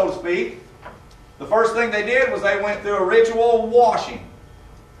ordained, so to speak, the first thing they did was they went through a ritual washing.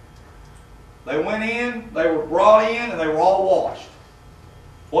 They went in, they were brought in, and they were all washed.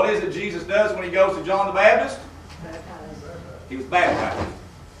 What is it Jesus does when he goes to John the Baptist? He was baptized.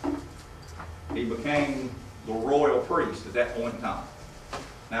 He became the royal priest at that point in time.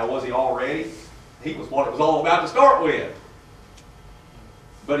 Now, was he already? He was what it was all about to start with.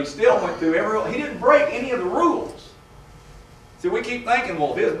 But he still went through he didn't break any of the rules. See, we keep thinking,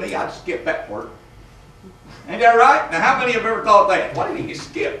 well, if it was me, I'd skip that part. Ain't that right? Now, how many have ever thought that? Why did he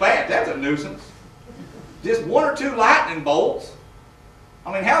skip that? That's a nuisance. Just 1 or 2 lightning bolts.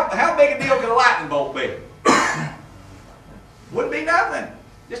 I mean, how big a deal could a lightning bolt be? Wouldn't be nothing.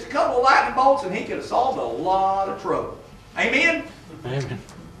 Just a couple of lightning bolts and he could have solved a lot of trouble. Amen? Amen.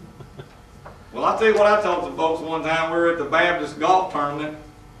 Well, I'll tell you what I told some folks one time. We were at the Baptist golf tournament.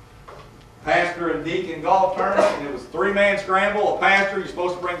 Pastor and deacon golf tournament. And it was a 3-man scramble. A pastor, you're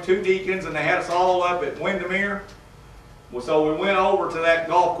supposed to bring 2 deacons, and they had us all up at Windermere. Well, so we went over to that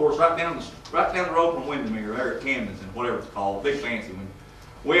golf course right down the road from Windermere, there at Camden's and whatever it's called, big fancy one.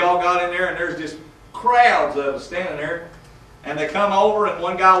 We all got in there, and there's just crowds of us standing there. And they come over, and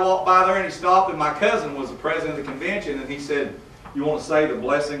one guy walked by there, and he stopped, and my cousin was the president of the convention, and he said, you want to say the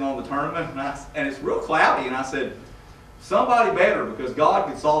blessing on the tournament? And it's real cloudy, and I said, somebody better, because God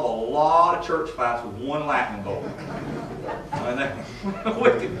could solve a lot of church fights with 1 lightning bolt.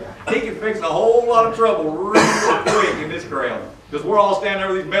 He can fix a whole lot of trouble real quick in this crowd. Because we're all standing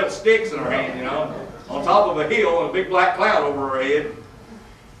there with these metal sticks in our hand, you know, on top of a hill and a big black cloud over our head.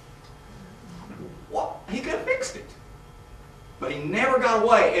 Well, he could have fixed it. But he never got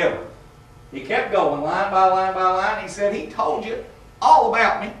away, ever. He kept going, line by line by line. He said, he told you all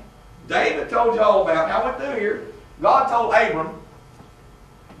about me. David told you all about me. I went through here. God told Abram.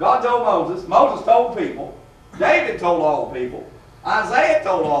 God told Moses. Moses told the people. David told all the people. Isaiah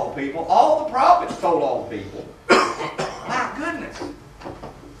told all the people. All the prophets told all the people. My goodness.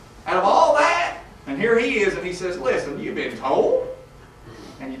 Out of all that, and here he is, and he says, listen, you've been told,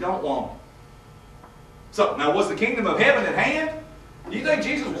 and you don't want it. So, now was the kingdom of heaven at hand? Do you think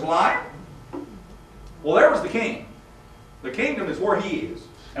Jesus was lying? Well, there was the king. The kingdom is where he is.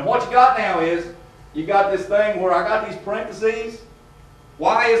 And what you got now is, you got this thing where I got these parentheses.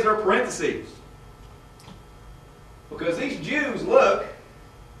 Why is there parentheses? Because these Jews look,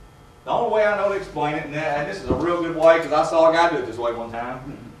 the only way I know to explain it, and this is a real good way because I saw a guy do it this way one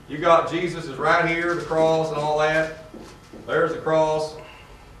time. You got Jesus is right here, the cross and all that. There's the cross.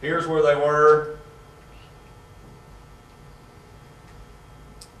 Here's where they were.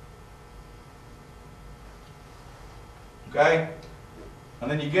 Okay? And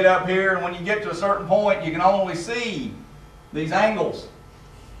then you get up here, and when you get to a certain point, you can only see these angles.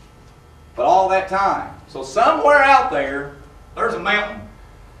 But all that time. So somewhere out there, there's a mountain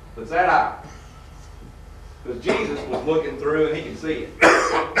that's that high. Because Jesus was looking through and he could see it.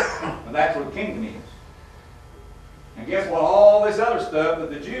 And that's what the kingdom is. And guess what? All this other stuff that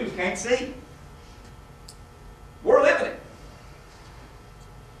the Jews can't see. We're living it.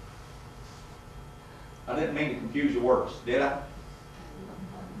 I didn't mean to confuse you worse, did I?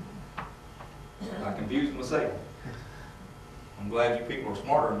 I confused myself. I'm glad you people are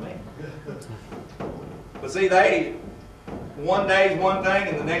smarter than me. But see, one day is one thing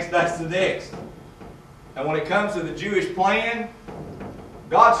and the next day is the next. And when it comes to the Jewish plan,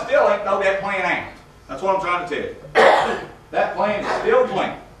 God still ain't throw that plan out. That's what I'm trying to tell you. That plan is still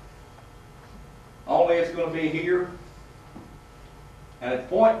plan. Only it's going to be here. And at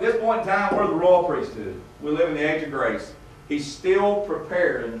this point in time, we're the royal priesthood. We live in the age of grace. He's still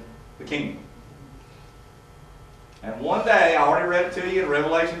preparing the kingdom. And one day, I already read it to you in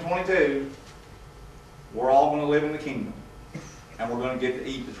Revelation 22, we're all going to live in the kingdom. And we're going to get to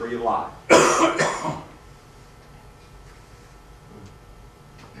eat the tree of life.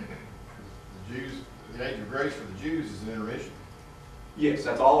 Gauge of grace for the Jews is an intermission. Yes,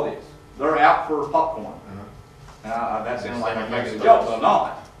 that's all it is. They're out for popcorn. Uh-huh. Now, that sounds like I'm Second half making a joke, starts- but I'm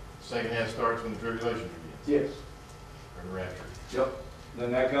not. Second half starts when the tribulation begins, Yes. or the rapture. Yep.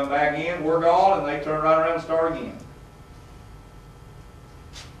 Then they come back in, we're gone, and they turn right around and start again.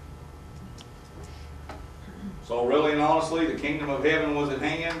 So really and honestly, the kingdom of heaven was at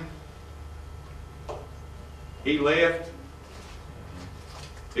hand. He left.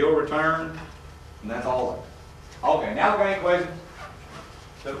 He'll return. And that's all. Okay, now got any questions?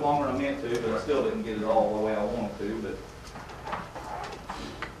 Took longer than I meant to, but I still didn't get it all the way I wanted to, but.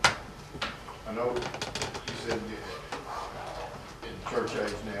 I know you said in church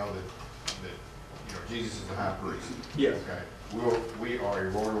age now that Jesus is the high priest. Yes. Okay. We are a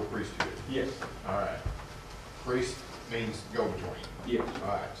royal priesthood. Yes. All right. Priest means go-between. Yes. All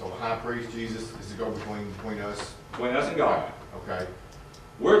right. So the high priest, Jesus, is the go-between between us. Between us and God. Okay.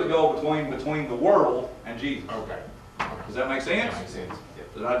 We're the go-between the world and Jesus. Okay. Does that make sense? That makes sense.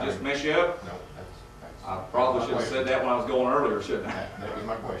 Yep. Did I just mess you up? No, that's I probably should have said that when I was going earlier, shouldn't I? That was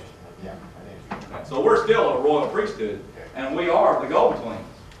my question. Yeah, that answered it. So we're still a royal priesthood, Okay. and we are the go-betweens.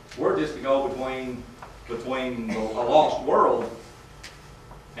 We're just the go-between between a lost world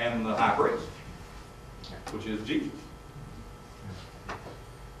and the high priest, which is Jesus.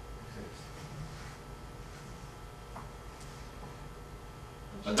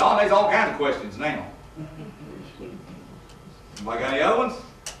 Now, Don, there's all kinds of questions now. Anybody got any other ones?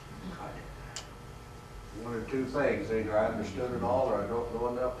 One or two things, either I understood it all or I don't know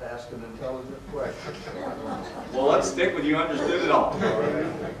enough to ask an intelligent question. Well, let's stick with you understood it all.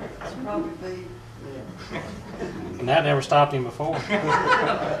 It's probably be, And that never stopped him before. Yeah,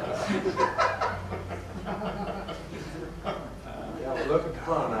 well, look at the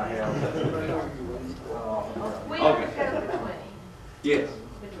fun I have. We Okay. are the go-between, Yes.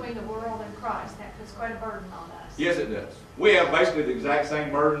 between the world and Christ. That puts quite a burden on us. Yes, it does. We have basically the exact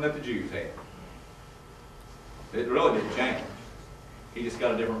same burden that the Jews had. It really didn't change. He just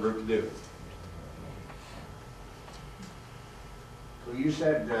got a different group to do it. So you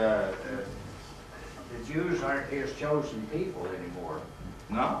said the Jews aren't his chosen people anymore.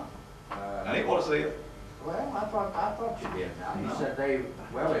 No, Uh, I didn't want to see it. Well, I thought you did now. You No. said they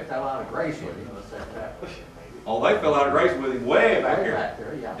fell out of grace with him, let's say that way. Oh, they fell out of grace with him way back Way here. back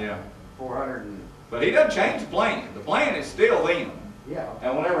there, yeah. Yeah. 400 and, But he doesn't change the plan. The plan is still them. yeah.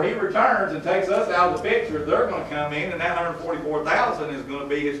 And whenever he returns and takes us out of the picture, they're going to come in, and that 144,000 is going to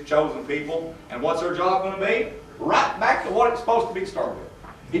be his chosen people. And what's their job going to be? Right back to what it's supposed to be started with.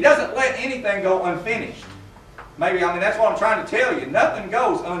 He doesn't let anything go unfinished. Maybe, that's what I'm trying to tell you. Nothing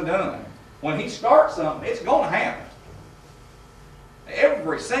goes undone. When he starts something, it's going to happen.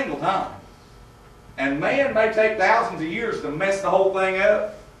 Every single time. And man may take thousands of years to mess the whole thing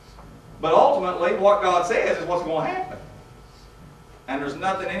up. But ultimately, what God says is what's going to happen. And there's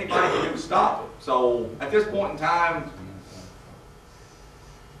nothing anybody can do to stop it. So, at this point in time,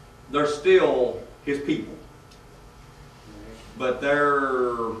 they're still his people. But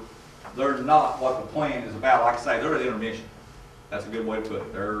they're not what the plan is about. Like I say, they're at intermission. That's a good way to put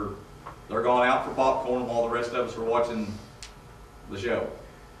it. They're going out for popcorn while the rest of us are watching the show.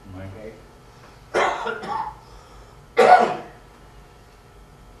 Okay.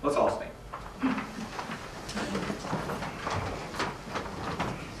 Let's all stand.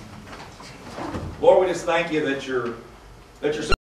 Lord, we just thank you that you're so